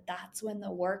realize that that's when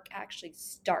the work actually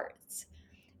starts.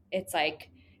 It's like,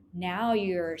 now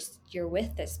you're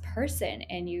with this person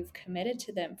and you've committed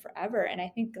to them forever. And I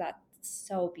think that's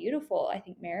so beautiful. I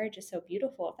think marriage is so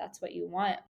beautiful if that's what you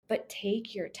want. But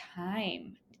take your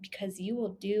time, because you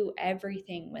will do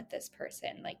everything with this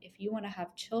person. Like, if you want to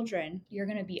have children, you're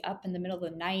going to be up in the middle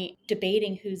of the night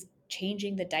debating who's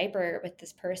changing the diaper with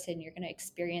this person. You're going to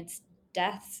experience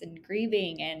deaths and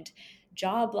grieving and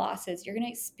job losses. You're going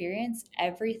to experience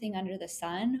everything under the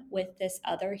sun with this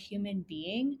other human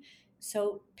being.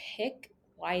 So pick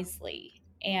wisely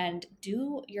and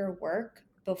do your work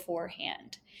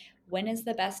beforehand. When is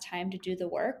the best time to do the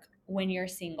work? When you're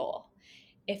single.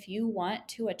 If you want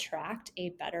to attract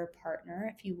a better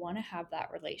partner, if you want to have that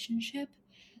relationship,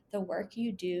 the work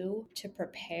you do to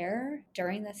prepare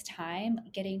during this time,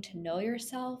 getting to know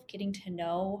yourself, getting to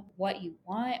know what you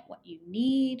want, what you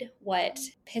need, what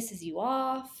pisses you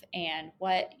off, and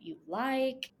what you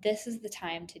like, this is the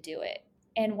time to do it.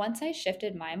 And once I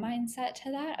shifted my mindset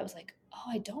to that, I was like, oh,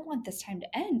 I don't want this time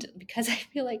to end, because I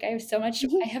feel like I have so much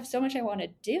I want to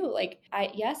do. Like,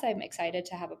 yes, I'm excited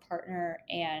to have a partner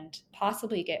and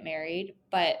possibly get married,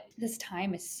 but this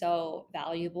time is so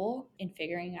valuable in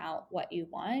figuring out what you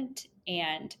want.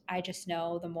 And I just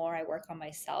know the more I work on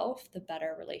myself, the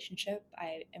better relationship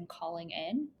I am calling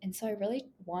in. And so I really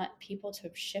want people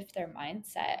to shift their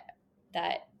mindset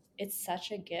that it's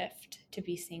such a gift to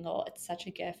be single. It's such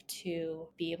a gift to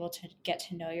be able to get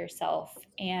to know yourself.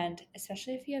 And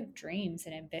especially if you have dreams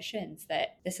and ambitions,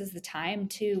 that this is the time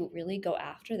to really go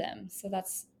after them. So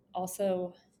that's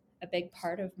also a big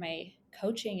part of my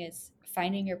coaching, is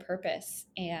finding your purpose.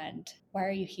 And why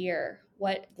are you here?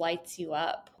 What lights you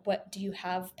up? What do you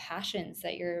have passions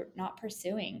that you're not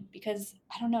pursuing? Because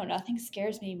I don't know, nothing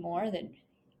scares me more than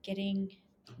getting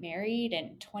married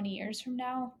and 20 years from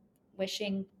now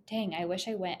wishing, dang, I wish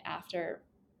I went after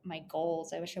my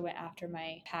goals. I wish I went after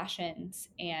my passions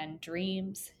and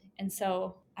dreams. And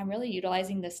so I'm really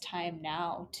utilizing this time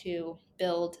now to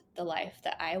build the life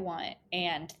that I want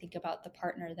and think about the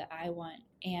partner that I want.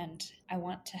 And I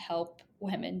want to help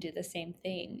women do the same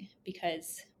thing,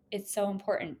 because it's so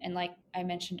important. And like I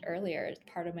mentioned earlier,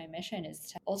 part of my mission is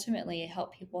to ultimately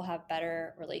help people have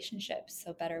better relationships.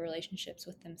 So better relationships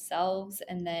with themselves,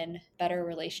 and then better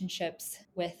relationships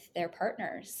with their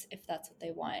partners, if that's what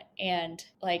they want. And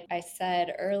like I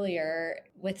said earlier,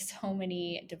 with so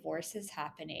many divorces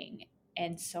happening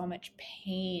and so much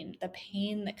pain, the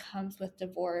pain that comes with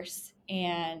divorce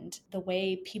and the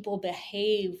way people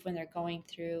behave when they're going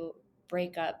through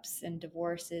breakups and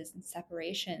divorces and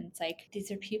separations, like,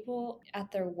 these are people at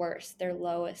their worst, their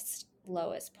lowest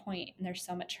point, and there's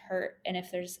so much hurt. And if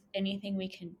there's anything we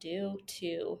can do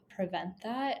to prevent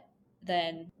that,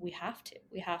 then we have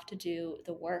to do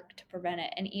the work to prevent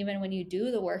it. And even when you do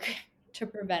the work to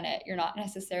prevent it, you're not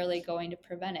necessarily going to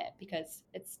prevent it, because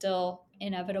it's still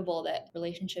inevitable that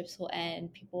relationships will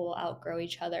end, people will outgrow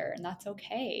each other, and that's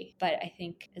okay. But I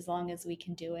think as long as we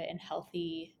can do it in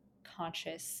healthy,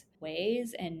 conscious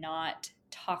ways and not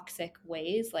toxic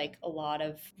ways, like a lot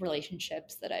of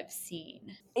relationships that I've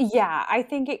seen. Yeah, I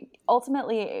think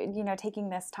ultimately, taking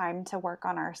this time to work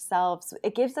on ourselves,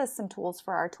 it gives us some tools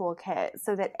for our toolkit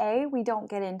so that A, we don't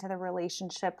get into the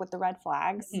relationship with the red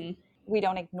flags. Mm-hmm. we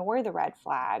don't ignore the red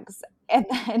flags. And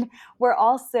then we're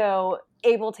also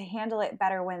able to handle it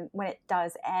better when it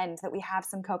does end, that we have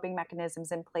some coping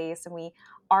mechanisms in place and we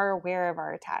are aware of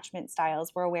our attachment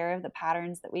styles. We're aware of the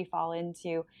patterns that we fall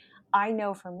into. I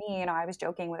know for me, I was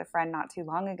joking with a friend not too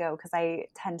long ago because I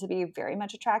tend to be very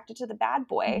much attracted to the bad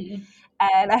boy. Mm-hmm.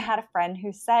 And I had a friend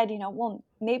who said, well,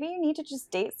 maybe you need to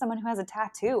just date someone who has a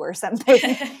tattoo or something.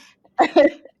 Yeah.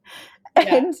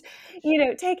 And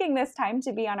taking this time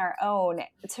to be on our own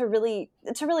to really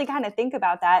kind of think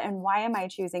about that, and why am I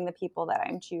choosing the people that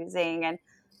I'm choosing, and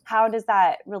how does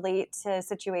that relate to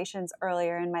situations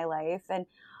earlier in my life, and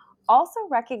also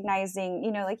recognizing,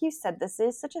 like you said, this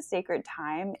is such a sacred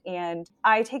time, and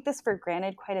I take this for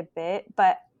granted quite a bit,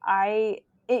 but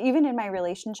even in my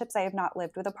relationships, I have not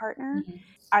lived with a partner. Mm-hmm.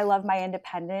 I love my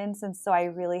independence, and so I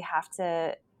really have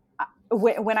to,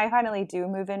 when I finally do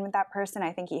move in with that person,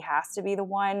 I think he has to be the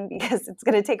one, because it's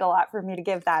going to take a lot for me to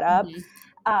give that up.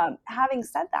 Mm-hmm. Having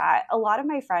said that, a lot of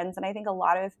my friends, and I think a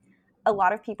lot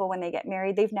of people, when they get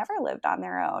married, they've never lived on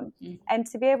their own. Mm-hmm. And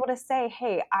to be able to say,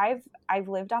 hey, I've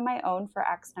lived on my own for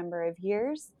X number of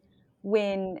years.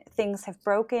 When things have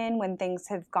broken, when things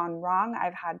have gone wrong,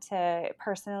 I've had to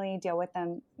personally deal with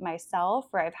them myself,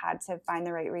 or I've had to find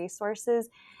the right resources.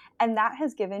 And that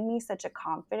has given me such a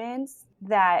confidence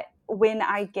that when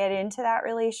I get into that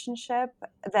relationship,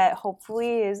 that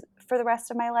hopefully is for the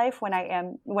rest of my life,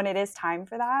 when it is time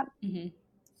for that, Mm-hmm.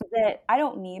 that I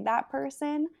don't need that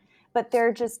person, but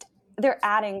they're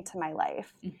adding to my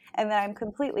life, and that I'm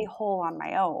completely whole on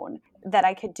my own, that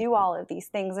I could do all of these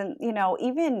things. And,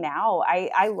 even now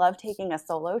I love taking a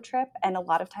solo trip, and a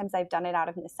lot of times I've done it out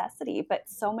of necessity, but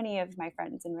so many of my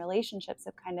friends in relationships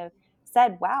have kind of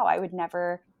said, wow, I would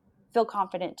never feel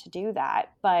confident to do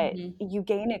that. But Mm-hmm. you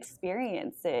gain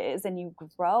experiences and you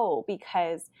grow,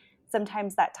 because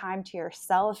sometimes that time to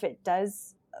yourself,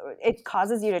 it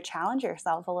causes you to challenge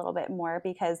yourself a little bit more,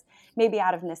 because maybe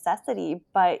out of necessity,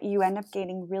 but you end up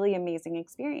gaining really amazing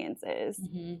experiences.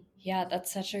 Mm-hmm. Yeah,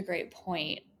 that's such a great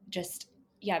point. Just,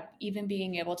 yeah, even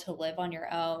being able to live on your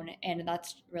own. And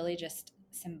that's really just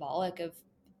symbolic of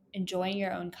enjoying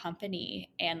your own company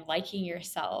and liking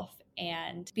yourself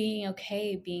and being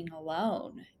okay being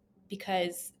alone,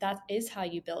 because that is how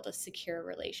you build a secure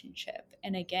relationship.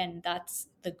 And again, that's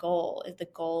the goal. The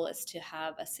goal is to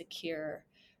have a secure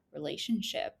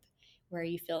relationship where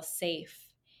you feel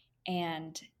safe,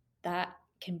 and that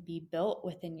can be built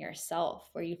within yourself,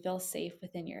 where you feel safe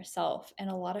within yourself. And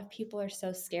a lot of people are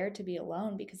so scared to be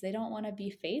alone because they don't want to be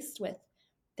faced with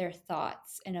their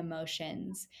thoughts and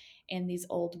emotions and these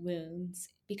old wounds,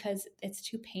 because it's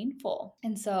too painful.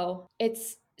 And so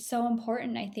it's so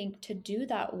important, I think, to do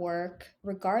that work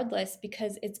regardless,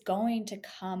 because it's going to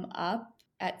come up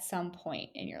at some point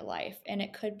in your life. And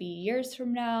it could be years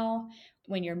from now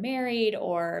when you're married,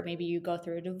 or maybe you go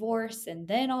through a divorce and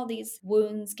then all these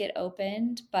wounds get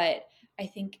opened. But I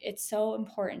think it's so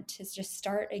important to just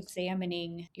start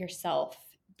examining yourself,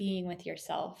 being with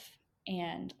yourself,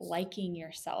 and liking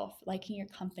yourself, liking your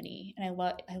company. And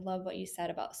I love what you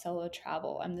said about solo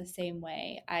travel. I'm the same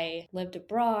way. I lived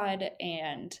abroad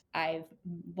and I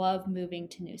love moving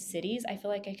to new cities. I feel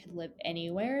like I could live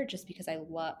anywhere just because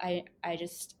I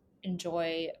just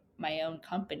enjoy my own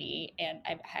company, and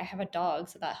I have a dog,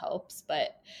 so that helps.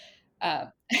 But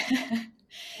um,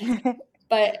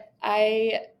 but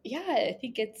I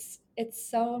think it's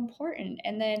so important.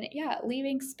 And then, yeah,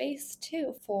 leaving space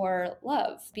too for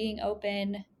love, being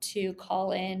open to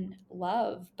call in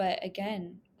love. But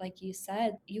again, like you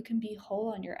said, you can be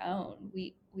whole on your own.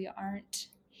 We aren't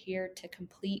here to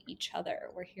complete each other.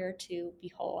 We're here to be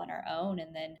whole on our own.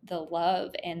 And then the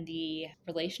love and the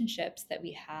relationships that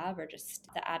we have are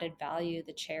just the added value,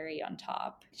 the cherry on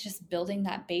top. Just building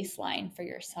that baseline for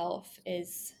yourself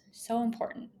is so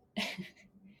important.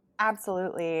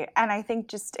 Absolutely. And I think,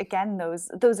 just again,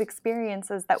 those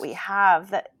experiences that we have,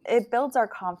 that it builds our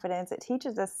confidence, it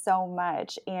teaches us so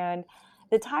much, and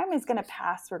the time is going to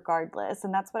pass regardless.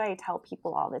 And that's what I tell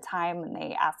people all the time when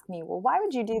they ask me, well, why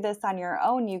would you do this on your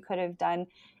own? You could have done.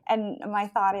 And my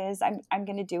thought is, I'm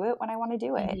going to do it when I want to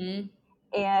do it.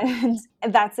 Mm-hmm. And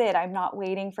that's it. I'm not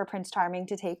waiting for Prince Charming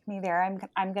to take me there.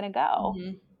 I'm going to go.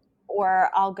 Mm-hmm. Or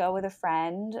I'll go with a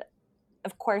friend.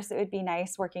 Of course, it would be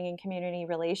nice working in community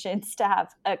relations to have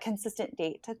a consistent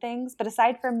date to things. But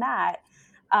aside from that,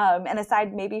 and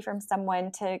aside maybe from someone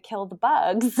to kill the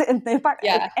bugs in the apartment,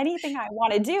 Yeah. anything I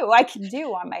want to do, I can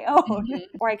do on my own.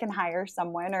 Mm-hmm. Or I can hire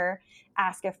someone or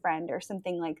ask a friend or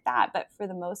something like that. But for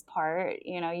the most part,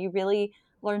 you really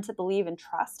learn to believe and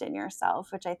trust in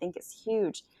yourself, which I think is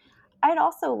huge. I'd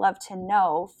also love to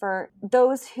know, for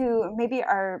those who maybe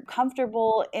are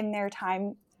comfortable in their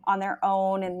time on their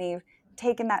own and they've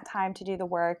taken that time to do the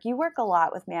work. You work a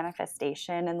lot with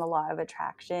manifestation and the law of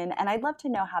attraction. And I'd love to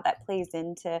know how that plays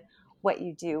into what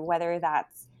you do, whether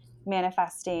that's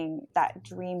manifesting that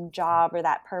dream job or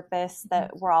that purpose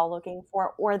that we're all looking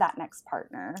for, or that next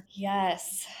partner.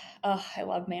 Yes. Oh, I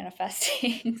love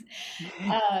manifesting.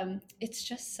 It's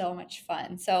just so much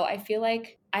fun. So I feel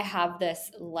like I have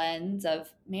this lens of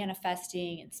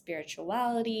manifesting and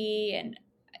spirituality, and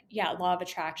yeah, law of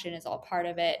attraction is all part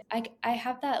of it. I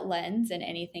have that lens in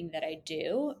anything that I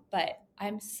do, but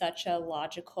I'm such a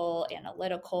logical,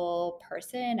 analytical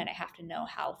person, and I have to know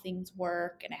how things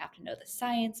work and I have to know the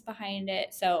science behind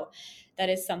it. So that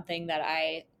is something that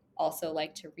I also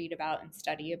like to read about and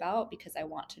study about because I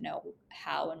want to know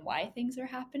how and why things are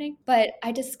happening. But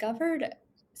I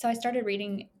started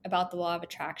reading about the law of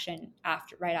attraction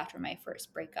right after my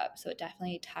first breakup. So it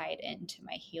definitely tied into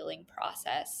my healing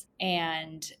process.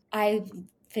 And I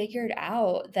figured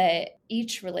out that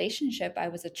each relationship I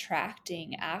was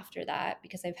attracting after that,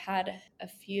 because I've had a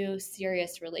few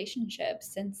serious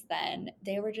relationships since then,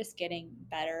 they were just getting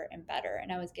better and better.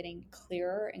 And I was getting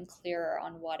clearer and clearer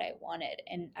on what I wanted.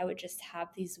 And I would just have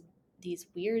these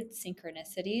weird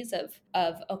synchronicities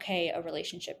of okay, a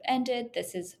relationship ended,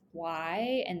 this is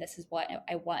why, and this is what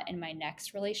I want in my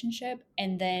next relationship,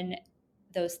 and then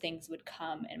those things would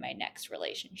come in my next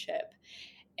relationship.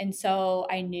 And so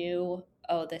I knew,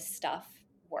 oh, this stuff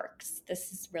works,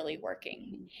 this is really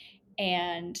working.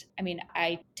 And I mean,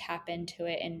 I tap into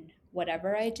it in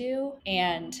whatever I do.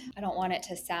 And I don't want it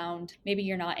to sound, maybe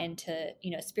you're not into,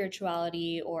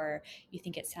 spirituality, or you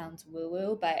think it sounds woo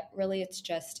woo, but really it's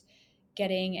just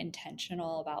getting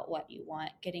intentional about what you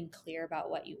want, getting clear about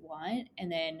what you want, and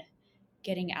then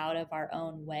getting out of our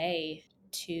own way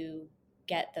to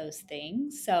get those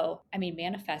things. So, I mean,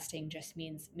 manifesting just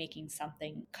means making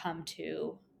something come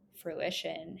to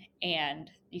fruition,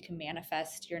 and you can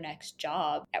manifest your next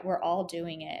job. We're all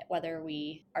doing it, whether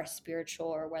we are spiritual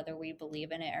or whether we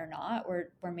believe in it or not.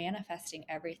 We're manifesting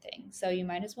everything. So you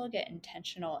might as well get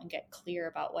intentional and get clear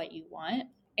about what you want.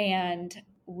 And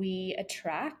we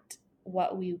attract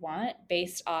what we want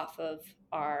based off of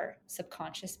our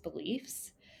subconscious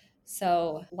beliefs.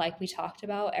 So, like we talked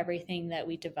about, everything that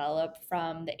we develop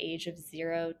from the age of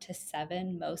 0 to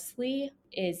 7 mostly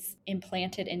is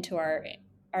implanted into our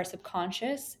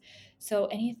subconscious. So,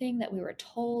 anything that we were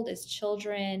told as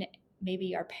children,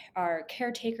 maybe our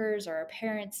caretakers or our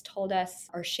parents told us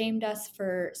or shamed us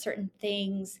for certain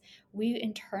things, we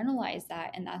internalize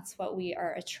that, and that's what we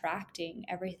are attracting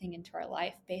everything into our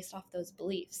life based off those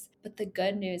beliefs. But the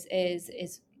good news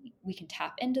is we can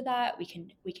tap into that. We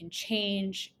can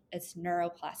change. It's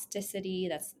neuroplasticity.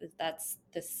 That's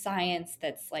the science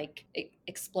that's like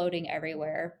exploding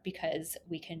everywhere, because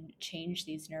we can change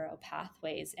these neural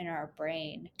pathways in our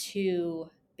brain to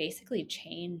basically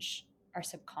change our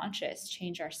subconscious,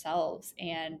 change ourselves.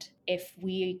 And if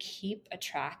we keep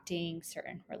attracting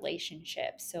certain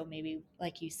relationships, so maybe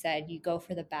like you said, you go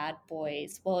for the bad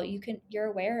boys, well, you're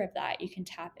aware of that, you can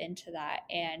tap into that,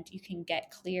 and you can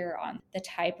get clear on the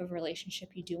type of relationship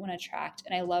you do want to attract.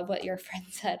 And I love what your friend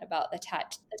said about the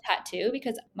tattoo,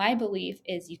 because my belief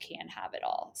is you can have it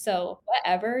all. So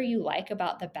whatever you like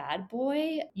about the bad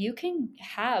boy, you can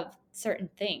have certain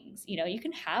things. You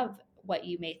can have what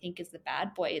you may think is the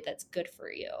bad boy that's good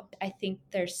for you. I think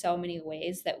there's so many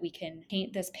ways that we can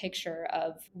paint this picture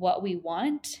of what we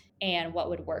want and what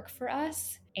would work for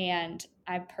us. And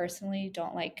I personally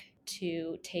don't like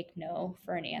to take no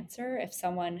for an answer. If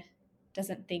someone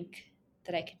doesn't think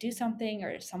that I could do something, or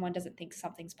if someone doesn't think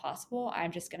something's possible,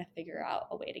 I'm just going to figure out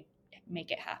a way to make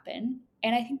it happen.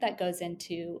 And I think that goes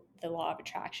into the law of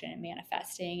attraction and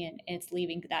manifesting, and it's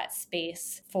leaving that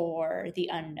space for the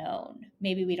unknown.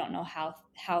 Maybe we don't know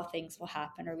how things will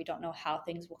happen, or we don't know how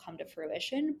things will come to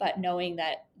fruition, but knowing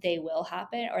that they will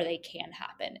happen or they can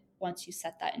happen once you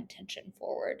set that intention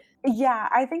forward. Yeah,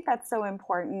 I think that's so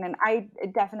important. And I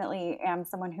definitely am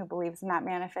someone who believes in that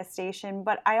manifestation.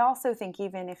 But I also think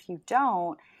even if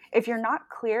you're not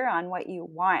clear on what you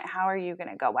want, how are you going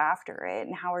to go after it?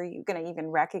 And how are you going to even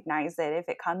recognize it if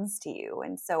it comes to you?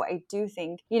 And so I do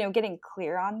think, getting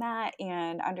clear on that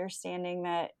and understanding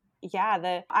that,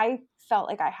 yeah, I felt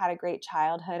like I had a great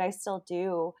childhood. I still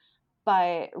do.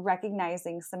 But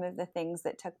recognizing some of the things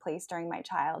that took place during my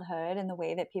childhood and the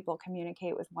way that people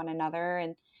communicate with one another,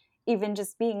 and even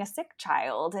just being a sick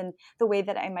child and the way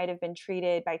that I might have been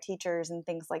treated by teachers and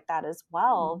things like that as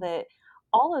well, that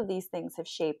all of these things have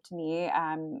shaped me.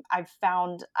 I've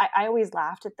found, I always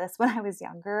laughed at this when I was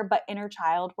younger, but inner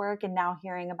child work, and now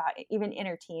hearing about even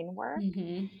inner teen work,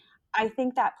 Mm-hmm. I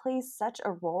think that plays such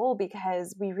a role,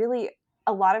 because we really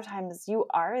a lot of times you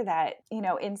are that,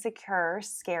 insecure,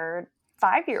 scared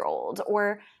 5-year-old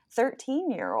or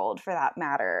 13-year-old for that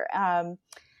matter.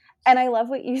 And I love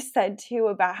what you said too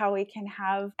about how we can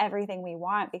have everything we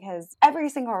want, because every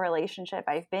single relationship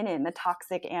I've been in, the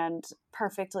toxic and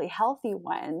perfectly healthy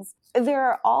ones, there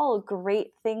are all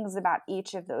great things about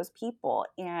each of those people.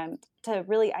 And to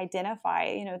really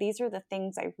identify, these are the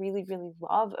things I really, really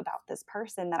love about this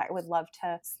person that I would love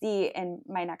to see in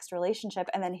my next relationship.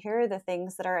 And then here are the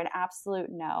things that are an absolute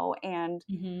no. And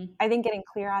I think getting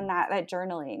clear on that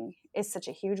journaling is such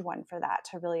a huge one for that,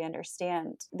 to really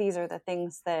understand these are the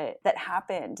things that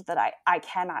happened, that I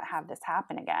cannot have this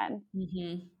happen again.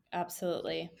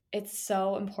 Absolutely. It's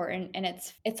so important, and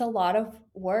it's a lot of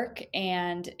work.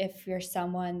 And if you're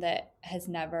someone that has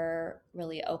never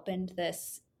really opened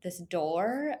this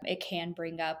door, it can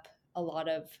bring up a lot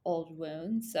of old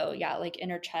wounds. So yeah, like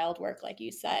inner child work, like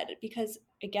you said, because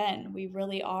again, we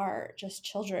really are just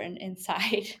children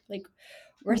inside. Like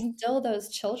we're still those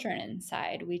children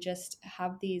inside. We just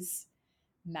have these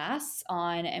masks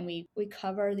on, and we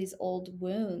cover these old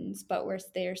wounds, but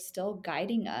they're still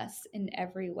guiding us in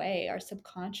every way. Our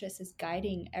subconscious is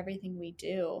guiding everything we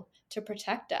do to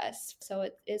protect us, so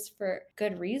it is for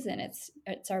good reason.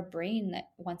 It's our brain that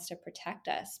wants to protect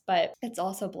us, but it's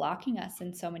also blocking us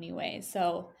in so many ways.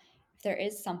 So if there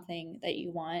is something that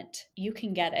you want, you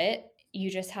can get it.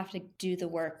 You just have to do the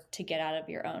work to get out of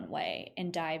your own way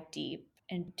and dive deep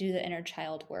and do the inner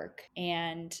child work.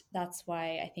 And that's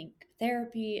why I think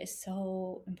therapy is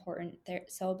so important. They're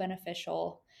so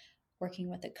beneficial.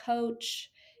 Working with a coach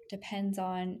depends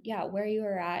on, where you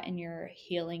are at in your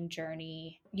healing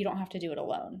journey. You don't have to do it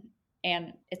alone.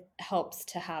 And it helps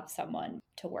to have someone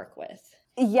to work with.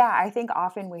 Yeah, I think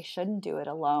often we shouldn't do it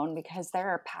alone, because there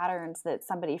are patterns that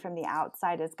somebody from the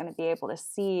outside is going to be able to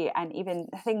see, and even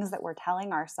things that we're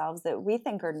telling ourselves that we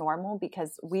think are normal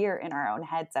because we're in our own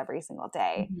heads every single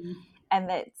day. And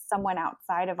that someone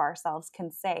outside of ourselves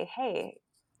can say, hey,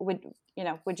 would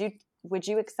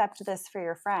you accept this for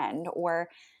your friend? Or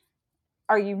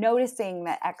are you noticing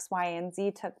that X, Y, and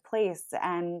Z took place?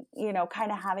 And,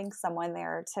 kind of having someone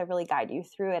there to really guide you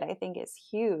through it, I think is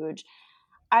huge.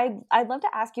 I'd love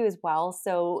to ask you as well.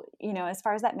 So, as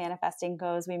far as that manifesting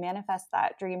goes, we manifest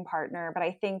that dream partner, but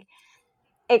I think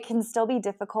it can still be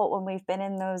difficult when we've been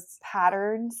in those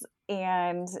patterns,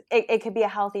 and it could be a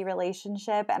healthy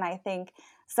relationship. And I think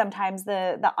sometimes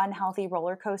the unhealthy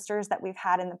roller coasters that we've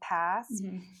had in the past,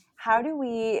 how do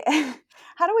we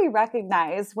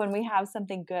recognize when we have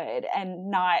something good and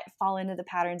not fall into the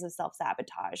patterns of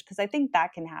self-sabotage? Because I think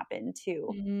that can happen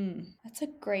too. That's a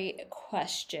great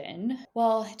question.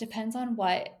 Well, it depends on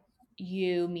what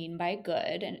you mean by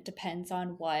good, and it depends on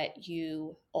what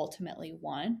you ultimately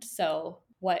want. So,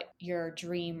 what your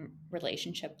dream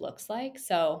relationship looks like.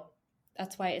 So,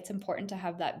 that's why it's important to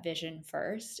have that vision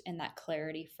first and that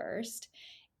clarity first.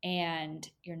 And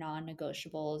your non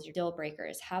negotiables, your deal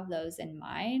breakers, have those in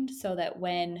mind, so that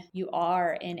when you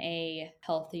are in a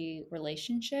healthy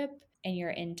relationship and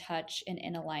you're in touch and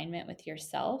in alignment with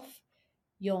yourself,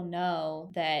 you'll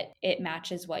know that it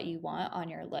matches what you want on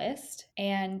your list.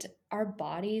 And our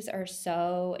bodies are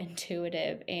so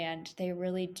intuitive, and they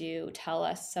really do tell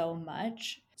us so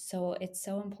much. So it's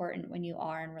so important when you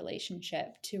are in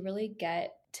relationship to really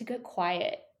get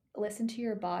quiet, listen to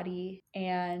your body,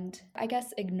 and I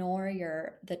guess ignore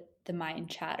the mind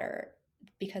chatter,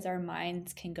 because our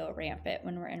minds can go rampant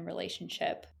when we're in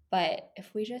relationship. But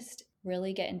if we just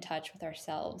really get in touch with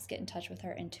ourselves, get in touch with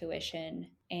our intuition,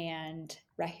 and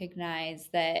recognize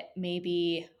that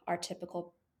maybe our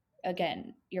typical,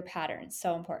 again, your patterns,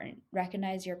 so important.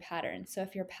 Recognize your patterns. So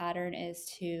if your pattern is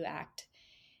to act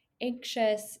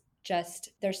anxious,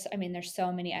 there's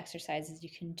so many exercises you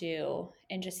can do.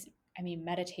 And just,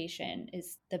 meditation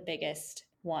is the biggest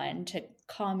one to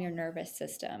calm your nervous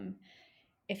system.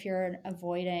 If you're an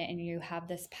avoidant and you have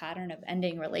this pattern of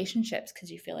ending relationships because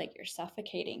you feel like you're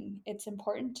suffocating, it's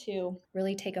important to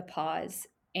really take a pause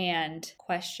and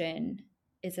question,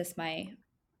 is this my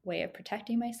way of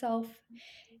protecting myself?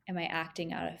 Am I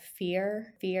acting out of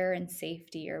fear? Fear and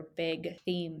safety are big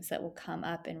themes that will come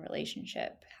up in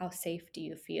relationship. How safe do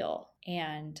you feel?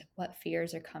 And what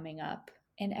fears are coming up?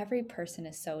 And every person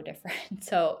is so different.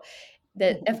 So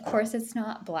that, of course, it's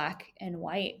not black and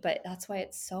white, but that's why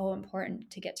it's so important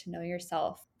to get to know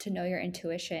yourself, to know your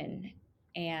intuition,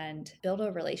 and build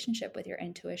a relationship with your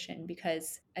intuition.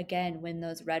 Because again, when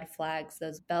those red flags,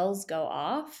 those bells go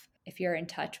off, if you're in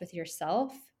touch with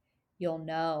yourself, you'll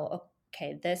know,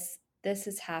 okay, this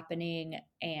is happening,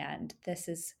 and this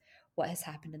is what has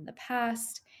happened in the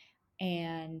past,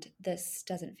 and this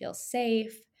doesn't feel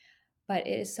safe. But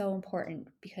it is so important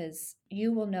because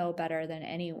you will know better than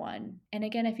anyone. And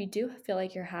again, if you do feel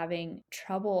like you're having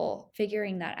trouble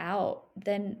figuring that out,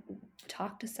 then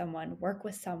talk to someone, work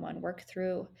with someone, work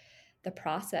through the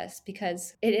process,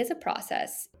 because it is a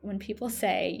process. When people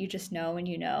say you just know when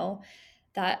you know,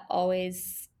 that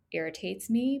always irritates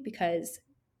me because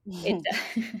it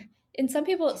and some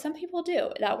people do.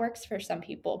 That works for some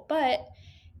people. But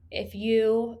if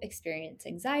you experience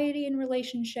anxiety in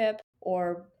relationship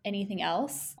or anything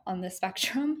else on the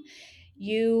spectrum,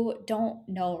 you don't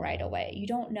know right away. You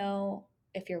don't know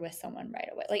if you're with someone right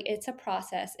away. Like, it's a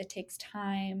process, it takes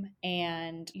time,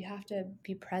 and you have to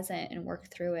be present and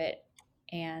work through it.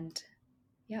 And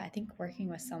yeah, I think working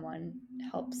with someone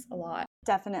helps a lot.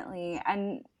 Definitely.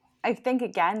 And I think,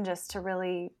 again, just to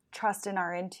really trust in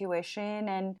our intuition.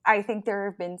 And I think there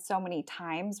have been so many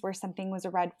times where something was a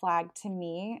red flag to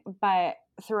me, but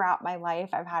throughout my life,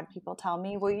 I've had people tell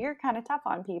me, well, you're kind of tough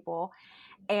on people.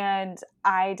 And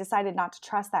I decided not to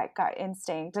trust that gut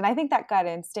instinct. And I think that gut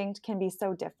instinct can be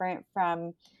so different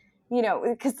from,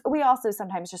 because we also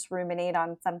sometimes just ruminate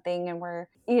on something and we're,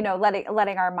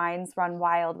 letting our minds run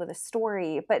wild with a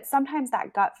story. But sometimes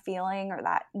that gut feeling or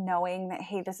that knowing that,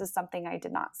 hey, this is something I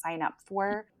did not sign up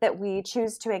for, that we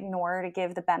choose to ignore to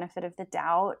give the benefit of the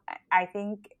doubt, I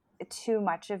think too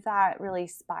much of that really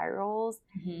spirals.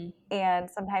 Mm-hmm. And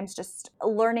sometimes just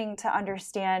learning to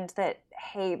understand that,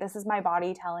 hey, this is my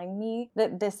body telling me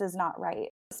that this is not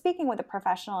right. Speaking with a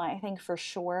professional, I think for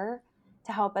sure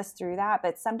to help us through that,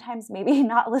 but sometimes maybe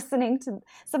not listening to,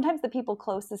 sometimes the people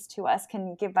closest to us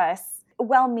can give us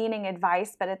well-meaning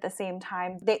advice, but at the same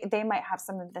time, they might have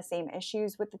some of the same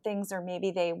issues with the things, or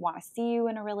maybe they want to see you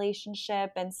in a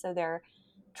relationship. And so they're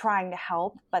trying to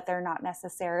help, but they're not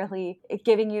necessarily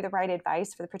giving you the right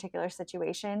advice for the particular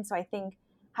situation. So I think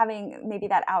having maybe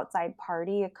that outside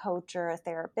party, a coach or a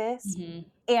therapist, Mm-hmm.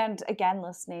 and again,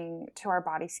 listening to our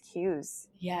body's cues.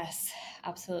 Yes,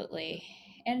 absolutely.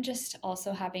 And just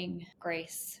also having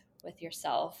grace with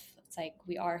yourself. It's like,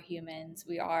 we are humans.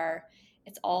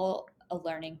 It's all a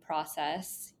learning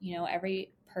process.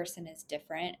 Every person is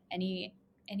different. Any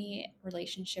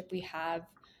relationship we have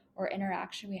or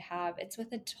interaction we have, it's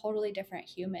with a totally different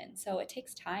human. So it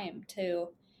takes time to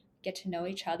get to know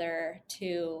each other,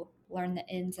 to learn the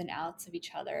ins and outs of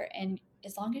each other. And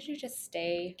as long as you just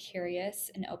stay curious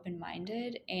and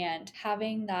open-minded and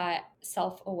having that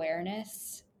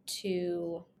self-awareness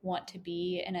to want to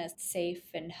be in a safe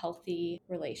and healthy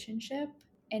relationship,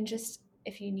 and just,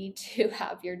 if you need to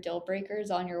have your deal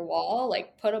breakers on your wall,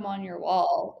 like, put them on your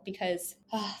wall, because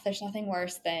there's nothing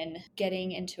worse than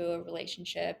getting into a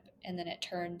relationship and then it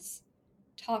turns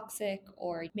toxic,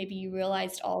 or maybe you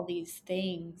realized all these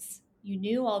things, you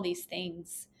knew all these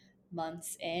things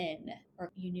months in,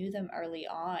 or you knew them early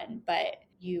on, but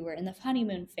you were in the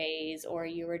honeymoon phase, or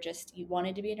you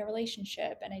wanted to be in a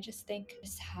relationship. And I just think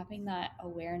just having that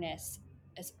awareness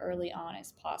as early on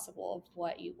as possible of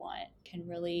what you want can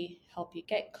really help you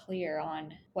get clear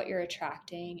on what you're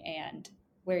attracting and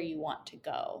where you want to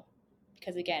go.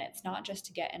 Because again, it's not just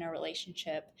to get in a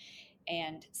relationship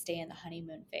and stay in the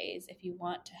honeymoon phase. If you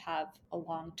want to have a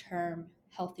long-term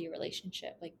healthy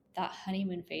relationship, like, that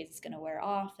honeymoon phase is going to wear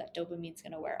off, that dopamine's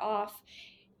going to wear off,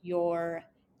 your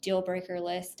deal breaker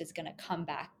list is going to come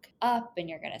back up, and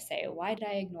you're going to say, why did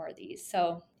I ignore these?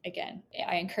 So again,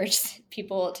 I encourage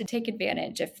people to take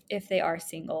advantage if they are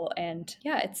single. And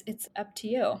yeah, it's up to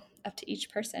you, up to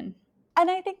each person. And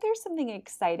I think there's something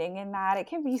exciting in that. It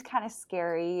can be kind of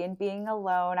scary, and being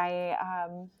alone.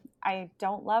 I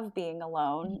don't love being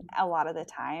alone a lot of the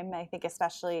time. I think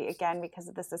especially, again, because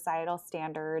of the societal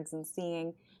standards and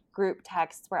seeing group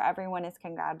texts where everyone is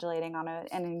congratulating on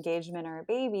an engagement or a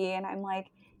baby. And I'm like,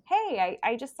 hey,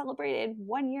 I just celebrated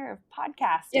 1 year of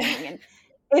podcasting. Yeah. And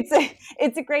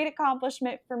it's a great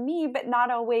accomplishment for me, but not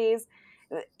always,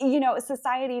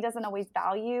 society doesn't always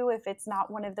value if it's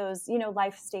not one of those,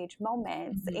 life stage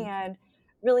moments. Mm-hmm. And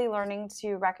really learning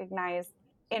to recognize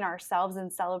in ourselves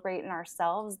and celebrate in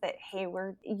ourselves that, hey,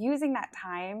 we're using that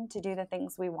time to do the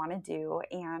things we want to do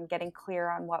and getting clear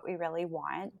on what we really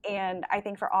want. And I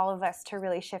think for all of us to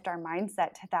really shift our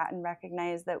mindset to that and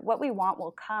recognize that what we want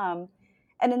will come.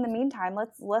 And in the meantime,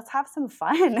 let's have some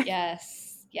fun.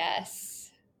 Yes.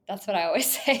 That's what I always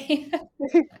say.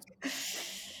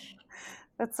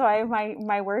 That's why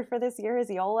my word for this year is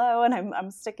YOLO, and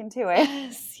I'm sticking to it.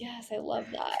 Yes, I love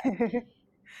that.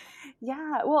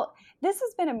 Yeah, well, this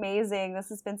has been amazing. This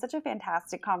has been such a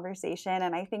fantastic conversation.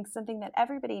 And I think something that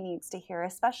everybody needs to hear,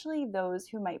 especially those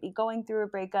who might be going through a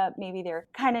breakup. Maybe they're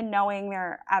kind of knowing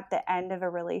they're at the end of a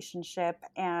relationship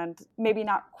and maybe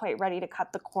not quite ready to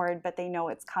cut the cord, but they know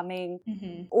it's coming.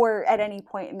 Mm-hmm. Or at any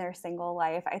point in their single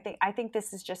life. I think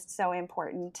this is just so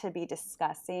important to be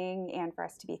discussing and for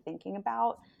us to be thinking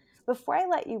about. Before I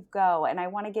let you go, and I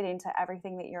want to get into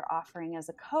everything that you're offering as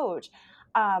a coach,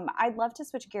 I'd love to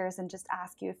switch gears and just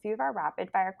ask you a few of our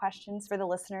rapid fire questions for the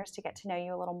listeners to get to know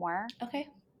you a little more. Okay,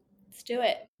 let's do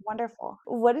it. Wonderful.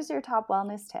 What is your top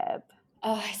wellness tip?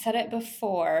 Oh, I said it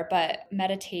before, but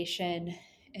meditation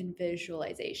and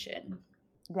visualization.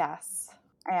 Yes,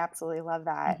 I absolutely love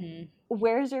that. Mm-hmm.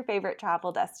 Where's your favorite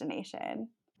travel destination?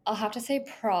 I'll have to say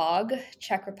Prague,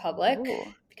 Czech Republic,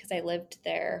 Ooh, because I lived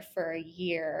there for a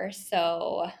year,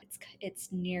 so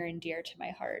it's near and dear to my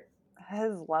heart. that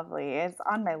is lovely. It's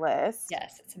on my list.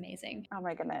 Yes, it's amazing. Oh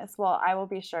my goodness. Well, I will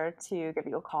be sure to give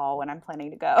you a call when I'm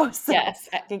planning to go, so Yes,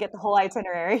 you can get the whole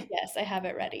itinerary. yes, I have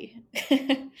it ready.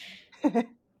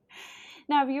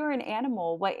 Now, if you were an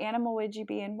animal, what animal would you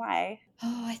be and why?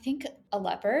 Oh, I think a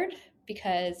leopard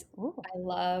because Ooh. I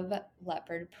love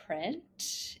leopard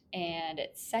print and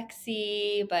it's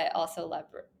sexy, but also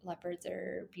leopards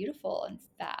are beautiful and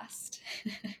fast.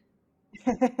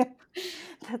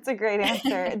 That's a great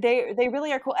answer. They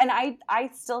really are cool. And I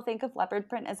still think of leopard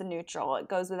print as a neutral. It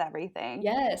goes with everything.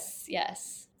 Yes,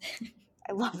 yes.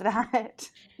 I love that.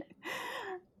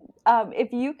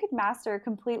 If you could master a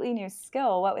completely new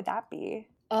skill, what would that be?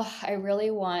 Oh, I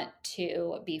really want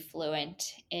to be fluent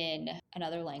in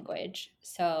another language.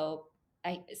 So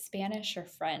Spanish or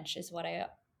French is what I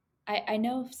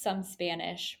know some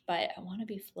Spanish, but I want to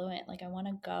be fluent. Like I want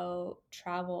to go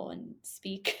travel and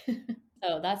speak.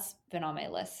 So that's been on my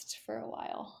list for a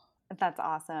while. That's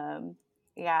awesome.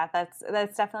 Yeah, that's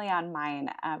definitely on mine.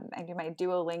 I do my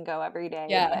Duolingo every day,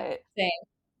 Yeah, but same.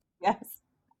 yes.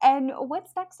 And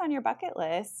what's next on your bucket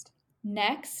list?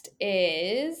 Next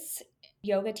is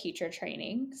yoga teacher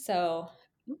training. So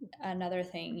Ooh. another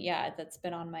thing, yeah, that's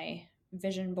been on my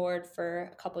vision board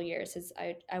for a couple years is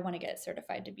I want to get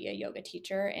certified to be a yoga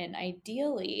teacher and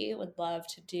ideally would love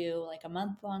to do like a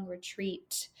month-long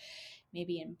retreat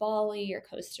maybe in Bali or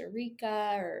Costa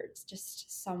Rica or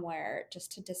just somewhere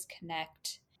just to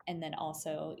disconnect and then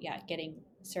also yeah getting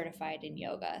certified in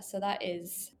yoga. So that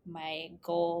is my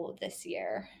goal this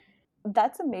year.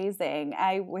 That's amazing.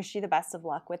 I wish you the best of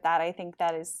luck with that. I think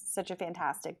that is such a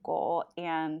fantastic goal.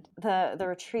 And the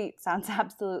retreat sounds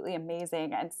absolutely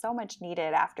amazing and so much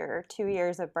needed after 2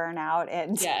 years of burnout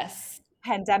and Yes.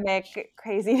 pandemic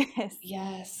craziness.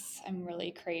 Yes, I'm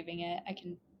really craving it. I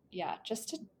can, yeah, just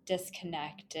to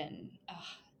disconnect and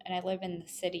I live in the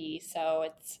city, so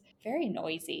it's very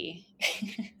noisy.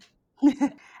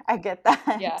 I get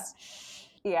that. Yeah.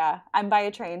 Yeah, I'm by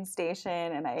a train station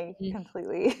and I Mm,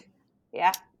 completely,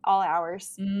 yeah, all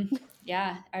hours.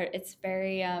 yeah, it's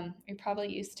very you're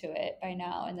probably used to it by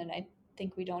now and then I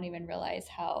think we don't even realize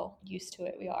how used to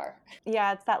it we are.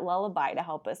 Yeah, it's that lullaby to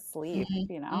help us sleep,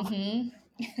 Hmm. you know. Hmm.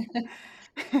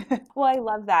 Well, I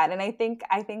love that. And I think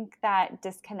that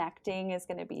disconnecting is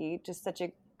going to be just such a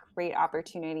great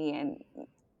opportunity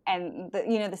and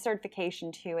the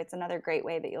certification too. It's another great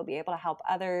way that you'll be able to help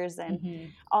others and Hmm.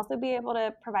 also be able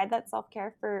to provide that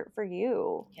self-care for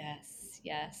you. Yes,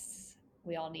 yes.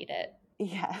 We all need it.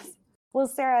 Yes. Well,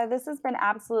 Sarah, this has been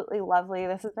absolutely lovely.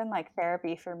 This has been like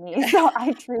therapy for me. So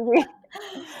I truly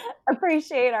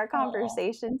appreciate our Oh.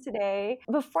 conversation today.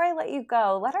 Before I let you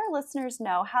go, let our listeners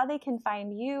know how they can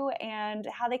find you and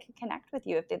how they can connect with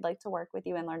you if they'd like to work with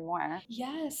you and learn more.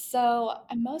 Yes, so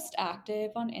I'm most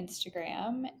active on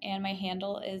Instagram, and my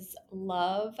handle is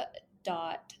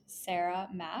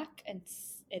love.sarahmac, and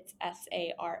it's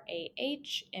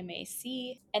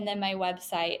SARAHMAC. And then my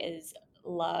website is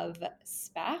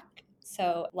lovespac,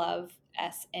 so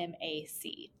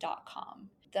lovesmac.com.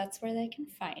 That's where they can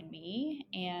find me,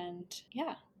 and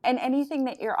yeah. And anything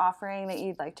that you're offering that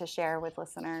you'd like to share with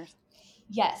listeners.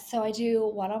 Yes, so I do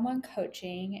one-on-one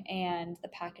coaching, and the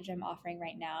package I'm offering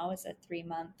right now is a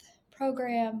 3-month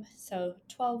program, so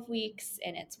 12 weeks,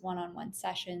 and it's one-on-one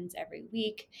sessions every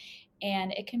week.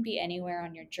 And it can be anywhere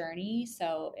on your journey.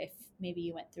 So if maybe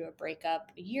you went through a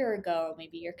breakup a year ago,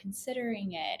 maybe you're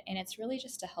considering it, and it's really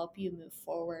just to help you move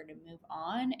forward and move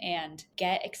on and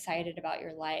get excited about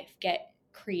your life, get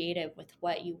creative with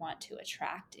what you want to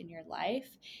attract in your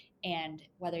life and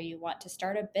whether you want to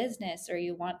start a business or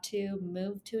you want to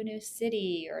move to a new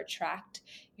city or attract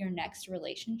your next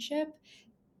relationship,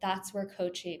 that's where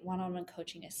coaching, one-on-one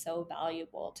coaching is so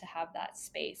valuable to have that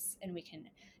space and we can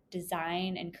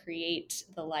design and create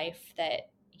the life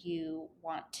that you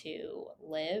want to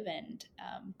live and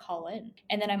call in.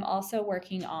 And then I'm also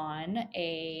working on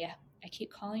I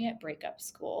keep calling it breakup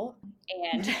school.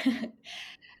 And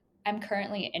I'm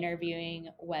currently interviewing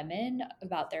women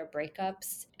about their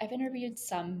breakups. I've interviewed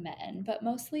some men, but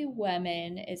mostly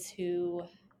women is who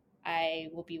I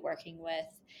will be working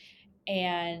with.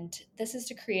 And this is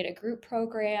to create a group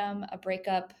program, a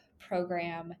breakup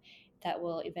program that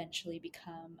will eventually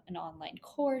become an online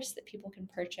course that people can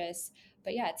purchase.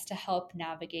 But yeah, it's to help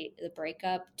navigate the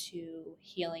breakup to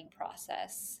healing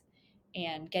process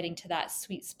and getting to that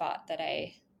sweet spot that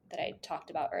I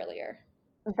talked about earlier.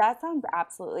 That sounds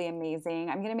absolutely amazing.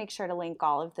 I'm going to make sure to link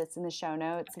all of this in the show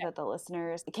notes so that the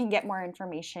listeners can get more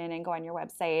information and go on your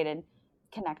website and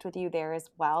connect with you there as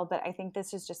well. But I think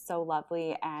this is just so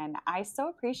lovely. And I so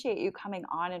appreciate you coming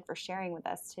on and for sharing with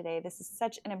us today. This is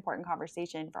such an important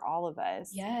conversation for all of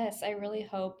us. Yes, I really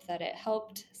hope that it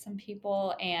helped some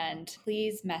people. And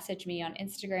please message me on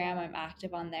Instagram. I'm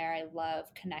active on there. I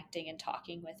love connecting and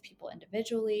talking with people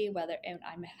individually, and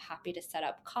I'm happy to set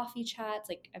up coffee chats.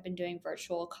 Like I've been doing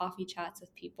virtual coffee chats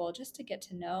with people just to get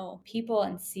to know people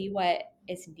and see what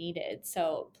is needed.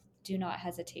 So do not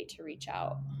hesitate to reach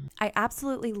out. I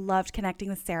absolutely loved connecting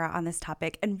with Sarah on this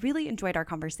topic and really enjoyed our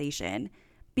conversation.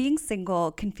 Being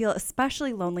single can feel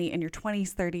especially lonely in your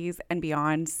 20s, 30s, and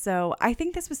beyond. So I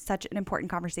think this was such an important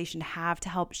conversation to have to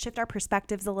help shift our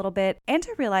perspectives a little bit and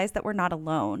to realize that we're not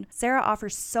alone. Sarah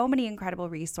offers so many incredible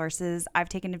resources. I've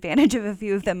taken advantage of a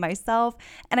few of them myself,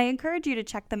 and I encourage you to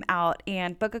check them out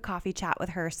and book a coffee chat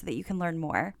with her so that you can learn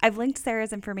more. I've linked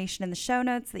Sarah's information in the show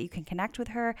notes so that you can connect with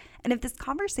her. And if this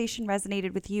conversation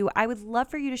resonated with you, I would love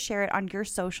for you to share it on your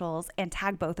socials and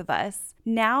tag both of us.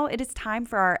 Now it is time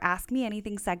for our Ask Me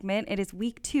Anything segment. It is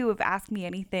week 2 of Ask Me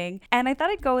Anything, and I thought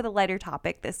I'd go with a lighter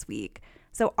topic this week.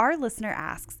 So our listener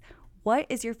asks, what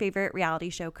is your favorite reality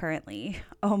show currently?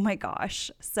 Oh my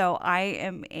gosh. So I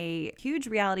am a huge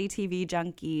reality TV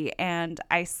junkie, and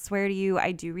I swear to you,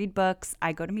 I do read books,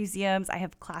 I go to museums, I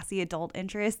have classy adult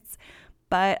interests,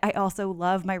 but I also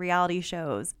love my reality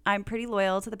shows. I'm pretty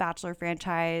loyal to the Bachelor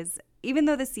franchise, even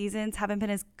though the seasons haven't been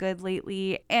as good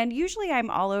lately. And usually I'm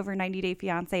all over 90 Day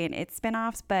Fiancé and its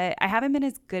spinoffs, but I haven't been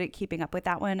as good at keeping up with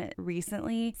that one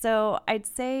recently. So I'd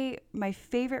say my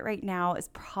favorite right now is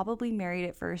probably Married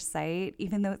at First Sight,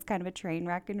 even though it's kind of a train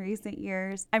wreck in recent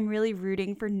years. I'm really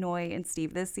rooting for Noi and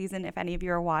Steve this season, if any of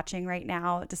you are watching right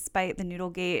now, despite the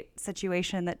Noodlegate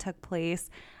situation that took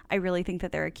place. I really think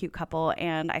that they're a cute couple,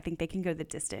 and I think they can go the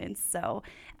distance. So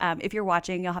if you're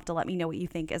watching, you'll have to let me know what you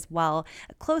think as well.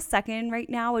 A close second right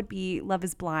now would be Love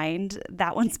is Blind.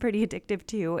 That one's pretty addictive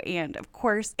too. And of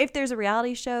course, if there's a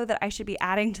reality show that I should be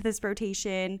adding to this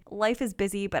rotation, life is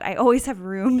busy, but I always have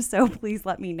room, so please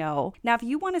let me know. Now, if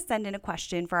you want to send in a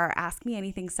question for our Ask Me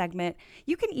Anything segment,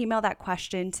 you can email that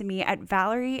question to me at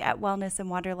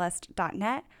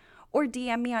Valerie@wellnessandwanderlust.net. or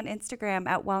DM me on Instagram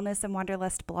at Wellness and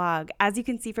Wanderlust blog. As you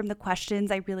can see from the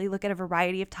questions, I really look at a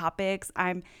variety of topics.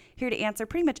 I'm here to answer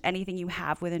pretty much anything you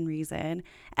have within reason,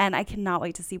 and I cannot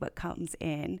wait to see what comes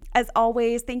in. As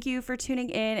always, thank you for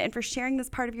tuning in and for sharing this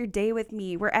part of your day with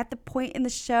me. We're at the point in the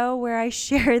show where I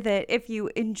share that if you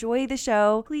enjoy the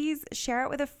show, please share it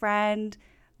with a friend.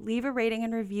 Leave a rating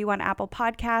and review on Apple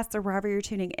Podcasts or wherever you're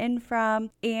tuning in from,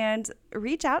 and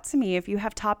reach out to me if you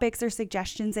have topics or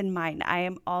suggestions in mind. I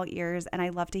am all ears, and I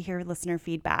love to hear listener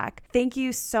feedback. Thank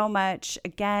you so much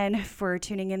again for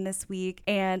tuning in this week,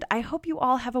 and I hope you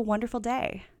all have a wonderful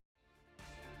day.